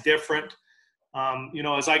 each guy's different. You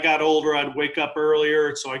know, as I got older, I'd wake up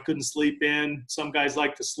earlier, so I couldn't sleep in. Some guys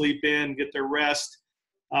like to sleep in, get their rest.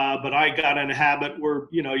 But I got in a habit where,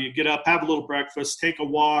 you know, you get up, have a little breakfast, take a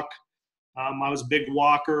walk. I was a big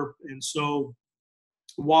walker, and so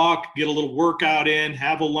walk, get a little workout in,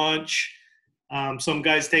 have a lunch. Some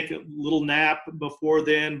guys take a little nap before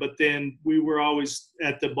then, but then we were always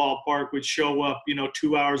at the ballpark. We'd show up, you know,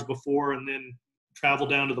 2 hours before and then travel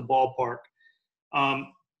down to the ballpark.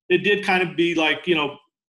 It did kind of be like, you know,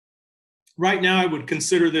 right now I would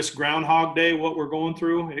consider this Groundhog Day, what we're going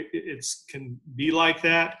through. It can be like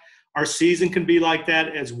that. Our season can be like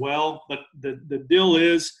that as well. But the deal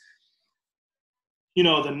is, you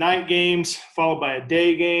know, the night games followed by a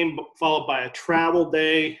day game, followed by a travel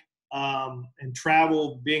day, and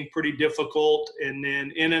travel being pretty difficult. And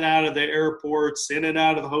then in and out of the airports, in and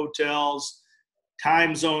out of the hotels,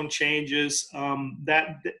 time zone changes,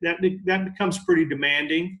 that becomes pretty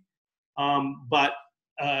demanding. But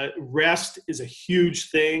rest is a huge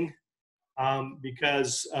thing,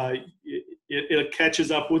 because it catches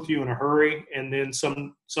up with you in a hurry. And then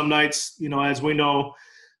some nights, you know, as we know,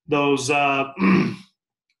 those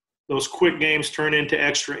quick games turn into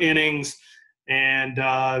extra innings and,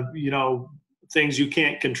 you know, things you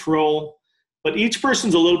can't control. But each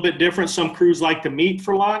person's a little bit different. Some crews like to meet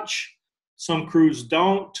for lunch. Some crews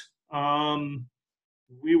don't.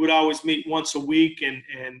 We would always meet once a week and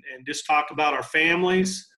just talk about our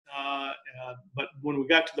families. But when we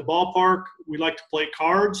got to the ballpark, we like to play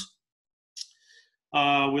cards.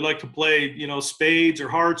 We like to play, you know, spades or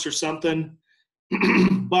hearts or something.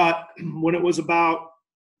 But when it was about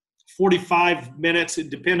 45 minutes, it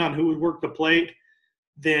depended on who would work the plate,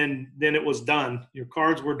 then it was done. Your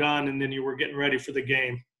cards were done, and then you were getting ready for the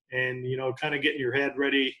game and, you know, kind of getting your head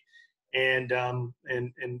ready and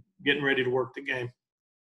getting ready to work the game.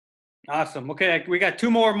 Awesome. Okay, we got 2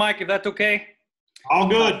 more, Mike, if that's okay. All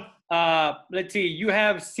good. Let's see. You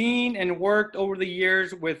have seen and worked over the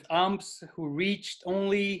years with umps who reached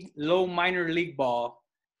only low minor league ball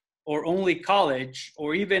or only college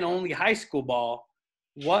or even only high school ball.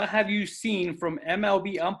 What have you seen from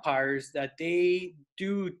MLB umpires that they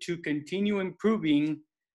do to continue improving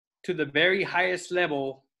to the very highest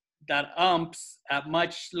level that umps at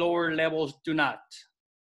much lower levels do not?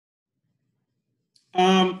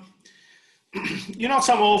 You know,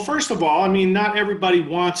 well, first of all, I mean, not everybody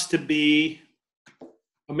wants to be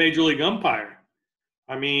a major league umpire.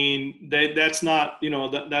 I mean, that's not, you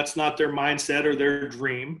know, that's not their mindset or their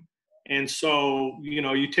dream. And so, you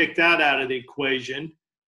know, you take that out of the equation.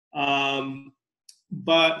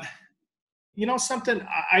 But, you know, something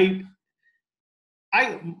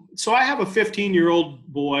so I have a 15-year-old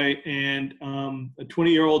boy and a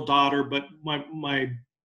 20-year-old daughter, but my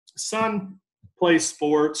son plays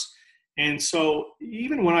sports. And so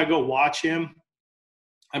even when I go watch him,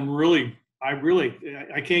 I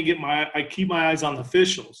keep my eyes on the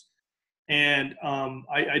officials. And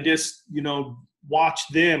I just, you know, watch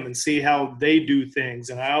them and see how they do things.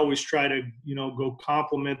 And I always try to, you know, go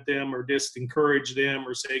compliment them or just encourage them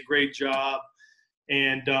or say, great job.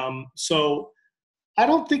 And so I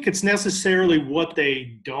don't think it's necessarily what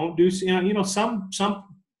they don't do. You know, some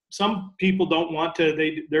people don't want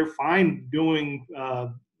to, they're fine doing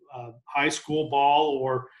high school ball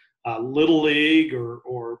or little league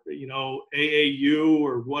or, you know, AAU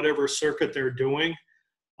or whatever circuit they're doing.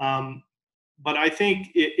 But I think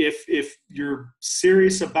if you're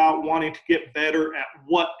serious about wanting to get better at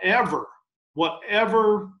whatever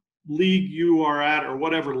league you are at or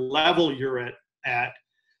whatever level you're at,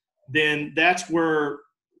 then that's where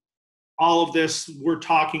all of this we're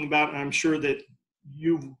talking about, and I'm sure that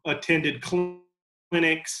you've attended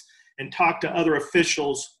clinics and talked to other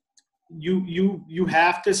officials. You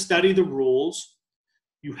have to study the rules.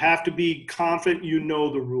 You have to be confident you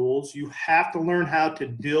know the rules. You have to learn how to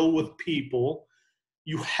deal with people.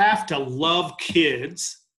 You have to love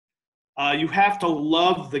kids. You have to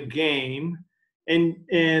love the game.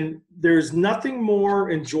 And there's nothing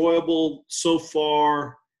more enjoyable so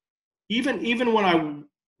far, even when I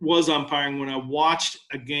was umpiring, when I watched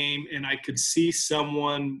a game and I could see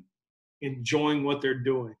someone enjoying what they're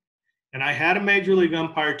doing. And I had a major league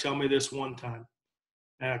umpire tell me this one time.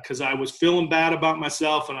 because I was feeling bad about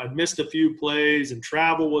myself, and I'd missed a few plays, and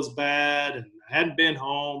travel was bad, and I hadn't been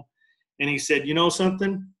home. And he said, you know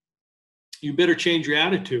something? You better change your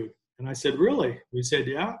attitude. And I said, really? He said,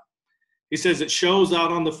 yeah. He says, it shows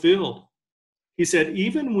out on the field. He said,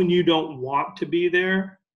 even when you don't want to be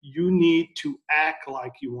there, you need to act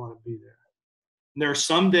like you want to be there. And there are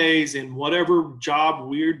some days in whatever job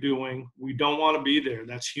we're doing, we don't want to be there.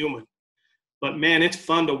 That's human. But, man, it's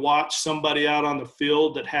fun to watch somebody out on the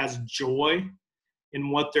field that has joy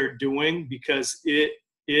in what they're doing, because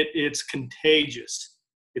it's contagious.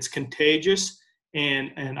 It's contagious,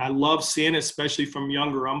 and I love seeing it, especially from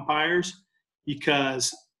younger umpires,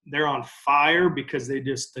 because they're on fire, because they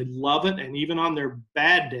love it, and even on their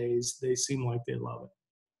bad days, they seem like they love it.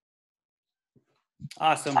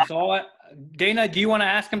 Awesome. So, Dana, do you want to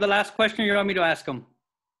ask him the last question, or you want me to ask him?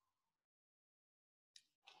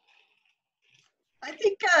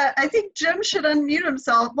 I think Jim should unmute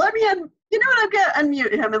himself. You know what? I'm gonna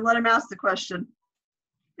unmute him and let him ask the question.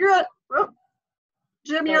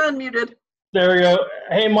 Jim, you're unmuted. There we go.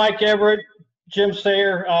 Hey, Mike Everitt, Jim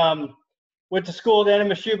Sayer. Went to school at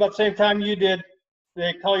NMSU about the same time you did.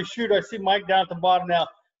 They call you Shooter. I see Mike down at the bottom now.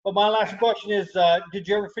 But my last question is, did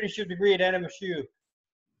you ever finish your degree at NMSU?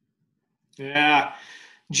 Yeah.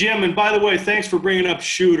 Jim, and by the way, thanks for bringing up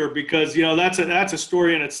Shooter, because, you know, that's a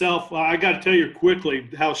story in itself. I got to tell you quickly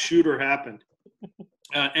how Shooter happened.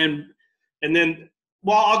 And then,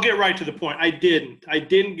 well, I'll get right to the point. I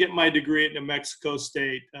didn't get my degree at New Mexico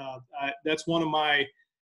State. That's one of my –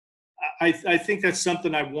 I think that's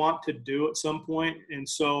something I want to do at some point. And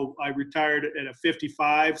so I retired at a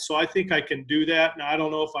 55. So I think I can do that. Now, I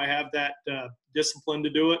don't know if I have that discipline to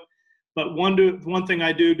do it. But one thing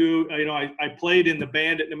I do, you know, I played in the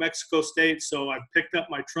band at New Mexico State, so I picked up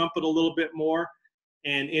my trumpet a little bit more.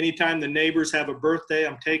 And anytime the neighbors have a birthday,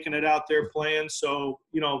 I'm taking it out there playing. So,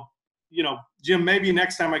 you know, Jim, maybe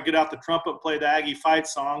next time I get out the trumpet, play the Aggie Fight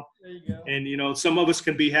song. There you go. And, you know, some of us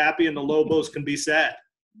can be happy and the Lobos can be sad.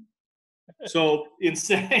 So,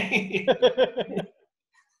 insane.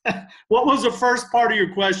 What was the first part of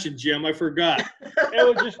your question, Jim? I forgot.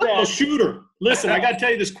 It was just that. Oh, Shooter. Listen, I got to tell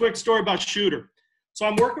you this quick story about Shooter. So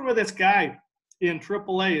I'm working with this guy in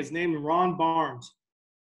AAA. His name is Ron Barnes.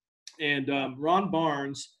 And Ron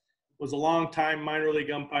Barnes was a long-time minor league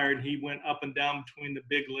umpire, and he went up and down between the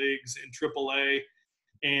big leagues in AAA.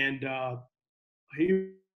 And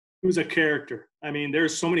he was a character. I mean,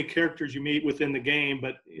 there's so many characters you meet within the game,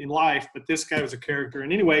 but in life, but this guy was a character.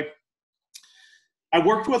 And anyway, I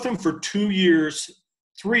worked with him for 3 years,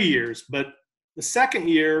 but the second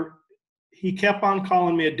year, he kept on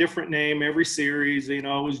calling me a different name every series. You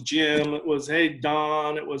know, it was Jim, it was, hey,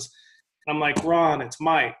 Don, I'm like, Ron, it's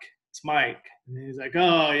Mike. And he's like,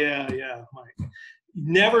 oh, yeah, Mike.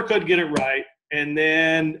 Never could get it right. And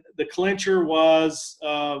then the clincher was,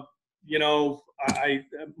 you know, I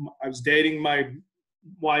was dating my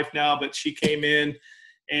wife now, but she came in,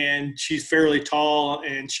 and she's fairly tall,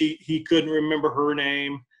 and he couldn't remember her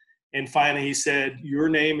name. And finally he said, your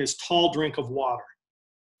name is Tall Drink of Water.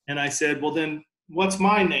 And I said, well, then what's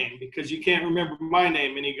my name? Because you can't remember my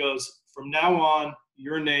name. And he goes, from now on,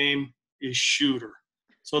 your name is Shooter.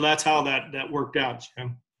 So that's how that worked out,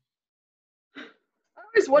 Jim. I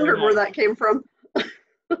always wondered where that came from.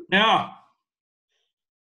 Yeah.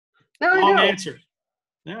 Now I Long know. answer.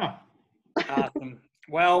 Yeah. Awesome.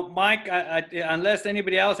 Well, Mike, unless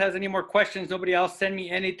anybody else has any more questions, nobody else send me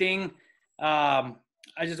anything. I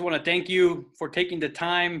just want to thank you for taking the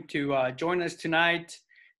time to join us tonight.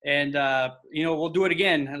 And, you know, we'll do it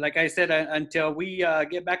again. Like I said, until we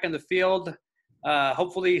get back in the field,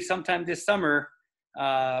 hopefully sometime this summer,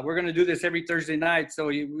 we're going to do this every Thursday night. So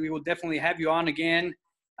we will definitely have you on again.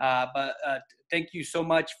 But thank you so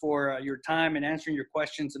much for your time and answering your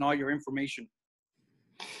questions and all your information.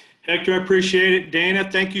 Hector, I appreciate it. Dana,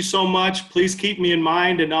 thank you so much. Please keep me in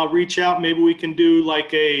mind, and I'll reach out. Maybe we can do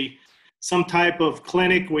like some type of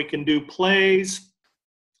clinic. We can do plays.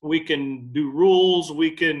 We can do rules.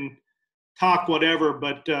 We can talk whatever.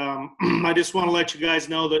 But I just want to let you guys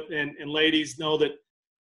know that, and ladies know that,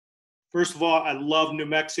 first of all, I love New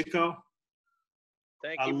Mexico.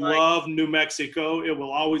 Thank you, I Mike. love New Mexico. It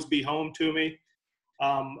will always be home to me.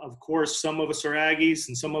 Of course, some of us are Aggies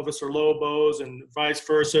and some of us are Lobos and vice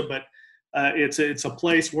versa, but it's a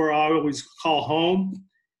place where I always call home.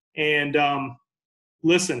 And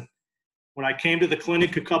listen, when I came to the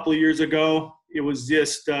clinic a couple of years ago, it was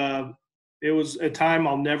just it was a time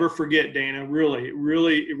I'll never forget, Dana. Really,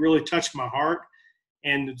 it really touched my heart.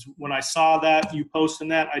 And when I saw that, you posting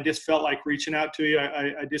that, I just felt like reaching out to you.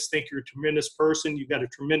 I just think you're a tremendous person. You've got a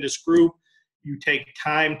tremendous group. You take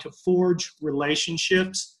time to forge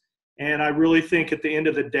relationships. And I really think at the end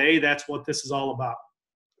of the day, that's what this is all about.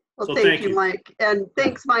 Well, So thank you, Mike. And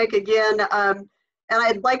thanks, Mike, again. And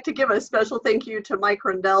I'd like to give a special thank you to Mike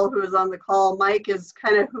Rundell, who is on the call. Mike is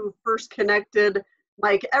kind of who first connected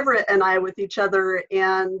Mike Everitt and I with each other.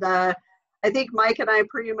 And I think Mike and I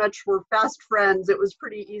pretty much were fast friends. It was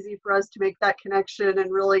pretty easy for us to make that connection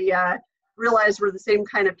and really realize we're the same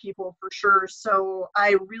kind of people for sure. So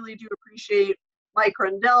I really do appreciate Mike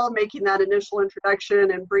Rundell making that initial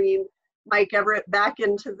introduction and bringing Mike Everitt back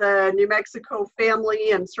into the New Mexico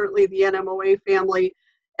family and certainly the NMOA family.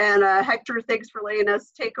 And Hector, thanks for letting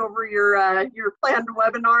us take over your planned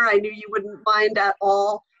webinar. I knew you wouldn't mind at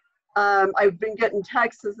all. I've been getting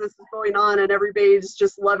texts as this is going on, and everybody's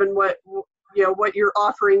just loving what you're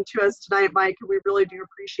offering to us tonight, Mike, and we really do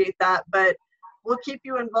appreciate that. But we'll keep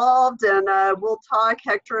you involved, and we'll talk.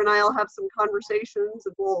 Hector and I'll have some conversations,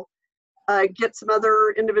 and we'll get some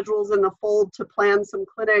other individuals in the fold to plan some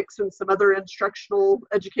clinics and some other instructional,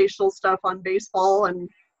 educational stuff on baseball, and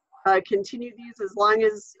continue these as long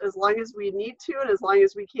as we need to and as long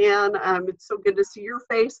as we can. It's so good to see your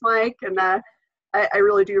face, Mike, and I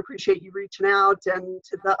really do appreciate you reaching out. And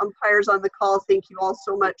to the umpires on the call, thank you all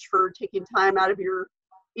so much for taking time out of your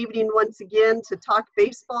evening once again to talk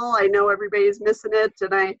baseball. I know everybody's missing it,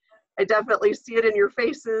 and I definitely see it in your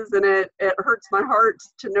faces, and it hurts my heart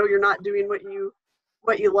to know you're not doing what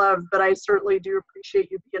you love, but I certainly do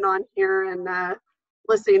appreciate you being on here and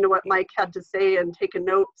listening to what Mike had to say and taking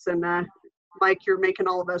notes. And Mike, you're making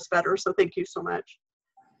all of us better, so thank you so much.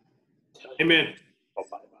 Amen.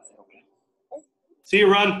 See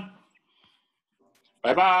you, Ron.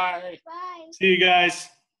 Bye-bye. Bye. See you guys.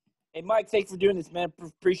 Hey, Mike, thanks for doing this, man.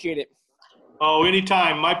 Appreciate it. Oh,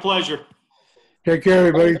 anytime. My pleasure. Take care,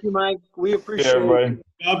 everybody. Thank you, Mike. We appreciate it.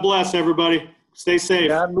 God bless everybody. Stay safe.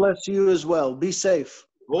 God bless you as well. Be safe.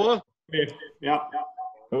 Yeah.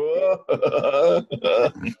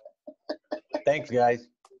 Thanks, guys.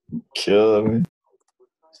 Killing me.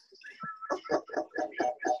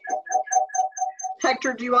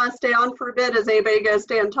 Hector, do you want to stay on for a bit? Is anybody going to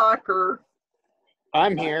stay and talk? Or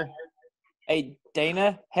I'm here. Hey,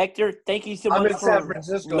 Dana, Hector, thank you so I'm much in San for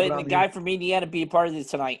Francisco, letting but the I'm guy here. from Indiana be a part of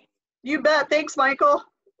this tonight. You bet. Thanks, Michael.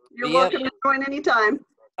 You're Yep. welcome to join anytime.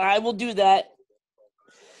 I will do that.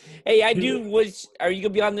 Hey, are you going to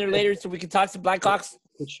be on there later so we can talk some Blackhawks?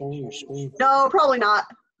 No, probably not.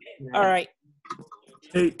 All right.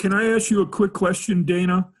 Hey, can I ask you a quick question,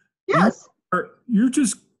 Dana? Yes. You're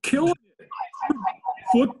just killing it.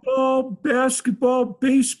 Football, basketball,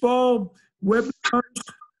 baseball, webinars.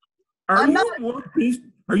 Are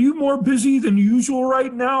you more busy than usual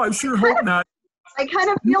right now? I sure hope not. I kind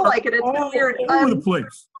of feel like it. It's been weird. All over the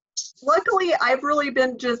place. Luckily, I've really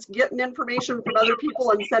been just getting information from other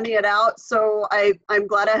people and sending it out. So I'm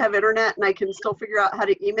glad I have internet and I can still figure out how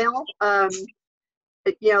to email.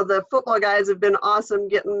 The football guys have been awesome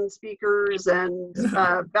getting speakers, and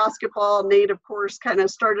basketball, Nate, of course, kind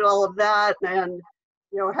of started all of that. And,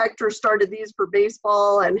 Hector started these for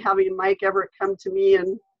baseball, and having Mike Everitt come to me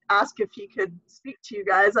and ask if he could speak to you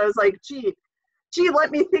guys, I was like, gee,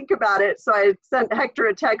 let me think about it. So I sent Hector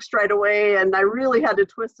a text right away, and I really had to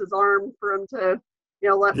twist his arm for him to,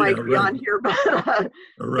 let Mike be on here. But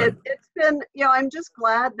it's been, I'm just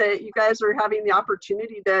glad that you guys are having the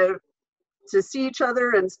opportunity to see each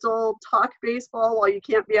other and still talk baseball while you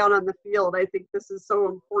can't be out on the field. I think this is so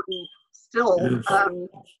important still.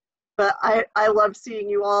 But I love seeing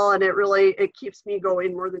you all, and it keeps me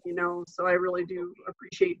going more than you know. So I really do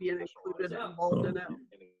appreciate being included and involved in it.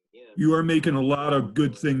 You are making a lot of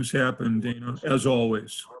good things happen, Dana, as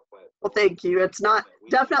always. Well, thank you. It's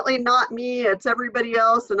definitely not me. It's everybody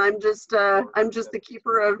else, and I'm just the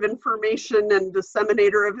keeper of information and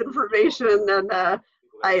disseminator of information, and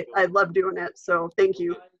I love doing it. So thank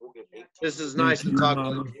you. This is nice to talk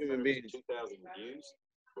to human beings.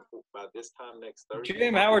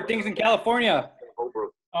 Jim, how are things in California?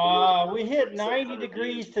 We hit 90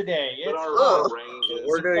 degrees today.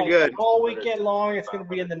 We're doing good. All weekend long, it's going to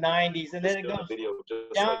be in the 90s, and then it goes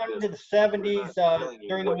down to the 70s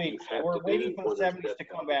during the week. So we're waiting for the 70s to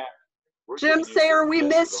come back. Jim Sayer, we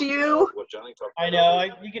miss you. I know.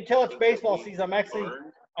 You can tell it's baseball season.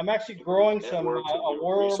 I'm actually growing some a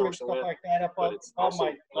worm and stuff like that up on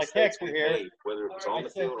my Hector here. I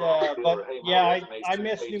said, but yeah, I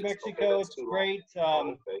miss New Mexico. It's great.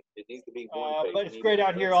 But it's great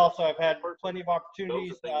out here also. I've had plenty of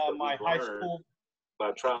opportunities. My high school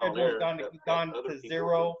schedule's gone to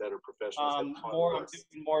zero. I'm doing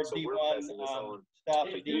more D1 stuff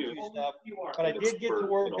and D2 stuff. But I did get to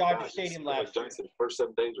work Dodger Stadium last year.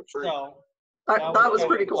 So That was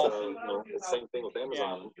pretty cool. You know, the same thing with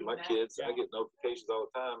Amazon. My kids, I get notifications all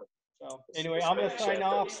the time. So anyway, I'm gonna sign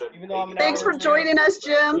off, even though I'm an Thanks hour for joining us,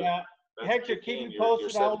 Jim. Yeah. Hector, keep me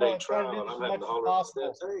posted. I'll try to do this as much as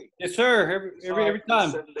possible. Yes, sir. Every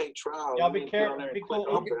time. 7-day trial. Y'all be careful. Be cool.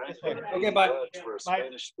 Okay, bye. For a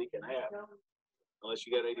Spanish-speaking app. Unless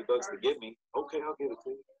you got $80 to give me, okay, I'll give it to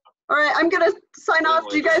you. All right, I'm gonna sign off.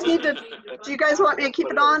 Do you guys want me to keep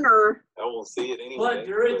it on, or? I won't see it anyway.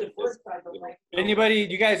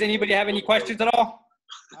 Anybody have any questions at all?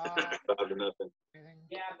 5-0.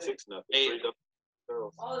 6-0. Hey,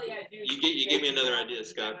 you gave me another idea,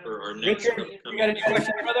 Scott, for our next Richard, you got any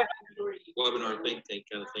questions, brother? webinar think tank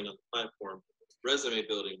kind of thing on the platform. Resume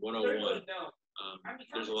building 101.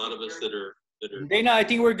 There's a lot of us that are Dana, I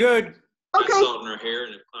think we're good. Okay. salt in our hair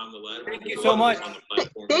and have climbed the ladder. Thank you so much.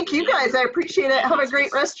 Thank you guys. I appreciate it. Have a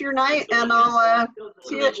great rest of your night, and I'll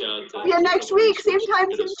see you next week. Same time,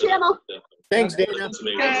 same channel. Thanks, Dana.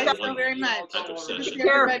 Thanks so very much. Take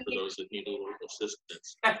care. For those that need a little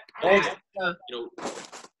assistance. Thanks. You know,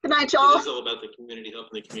 Good night, y'all. it is all about the community,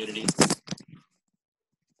 helping the community.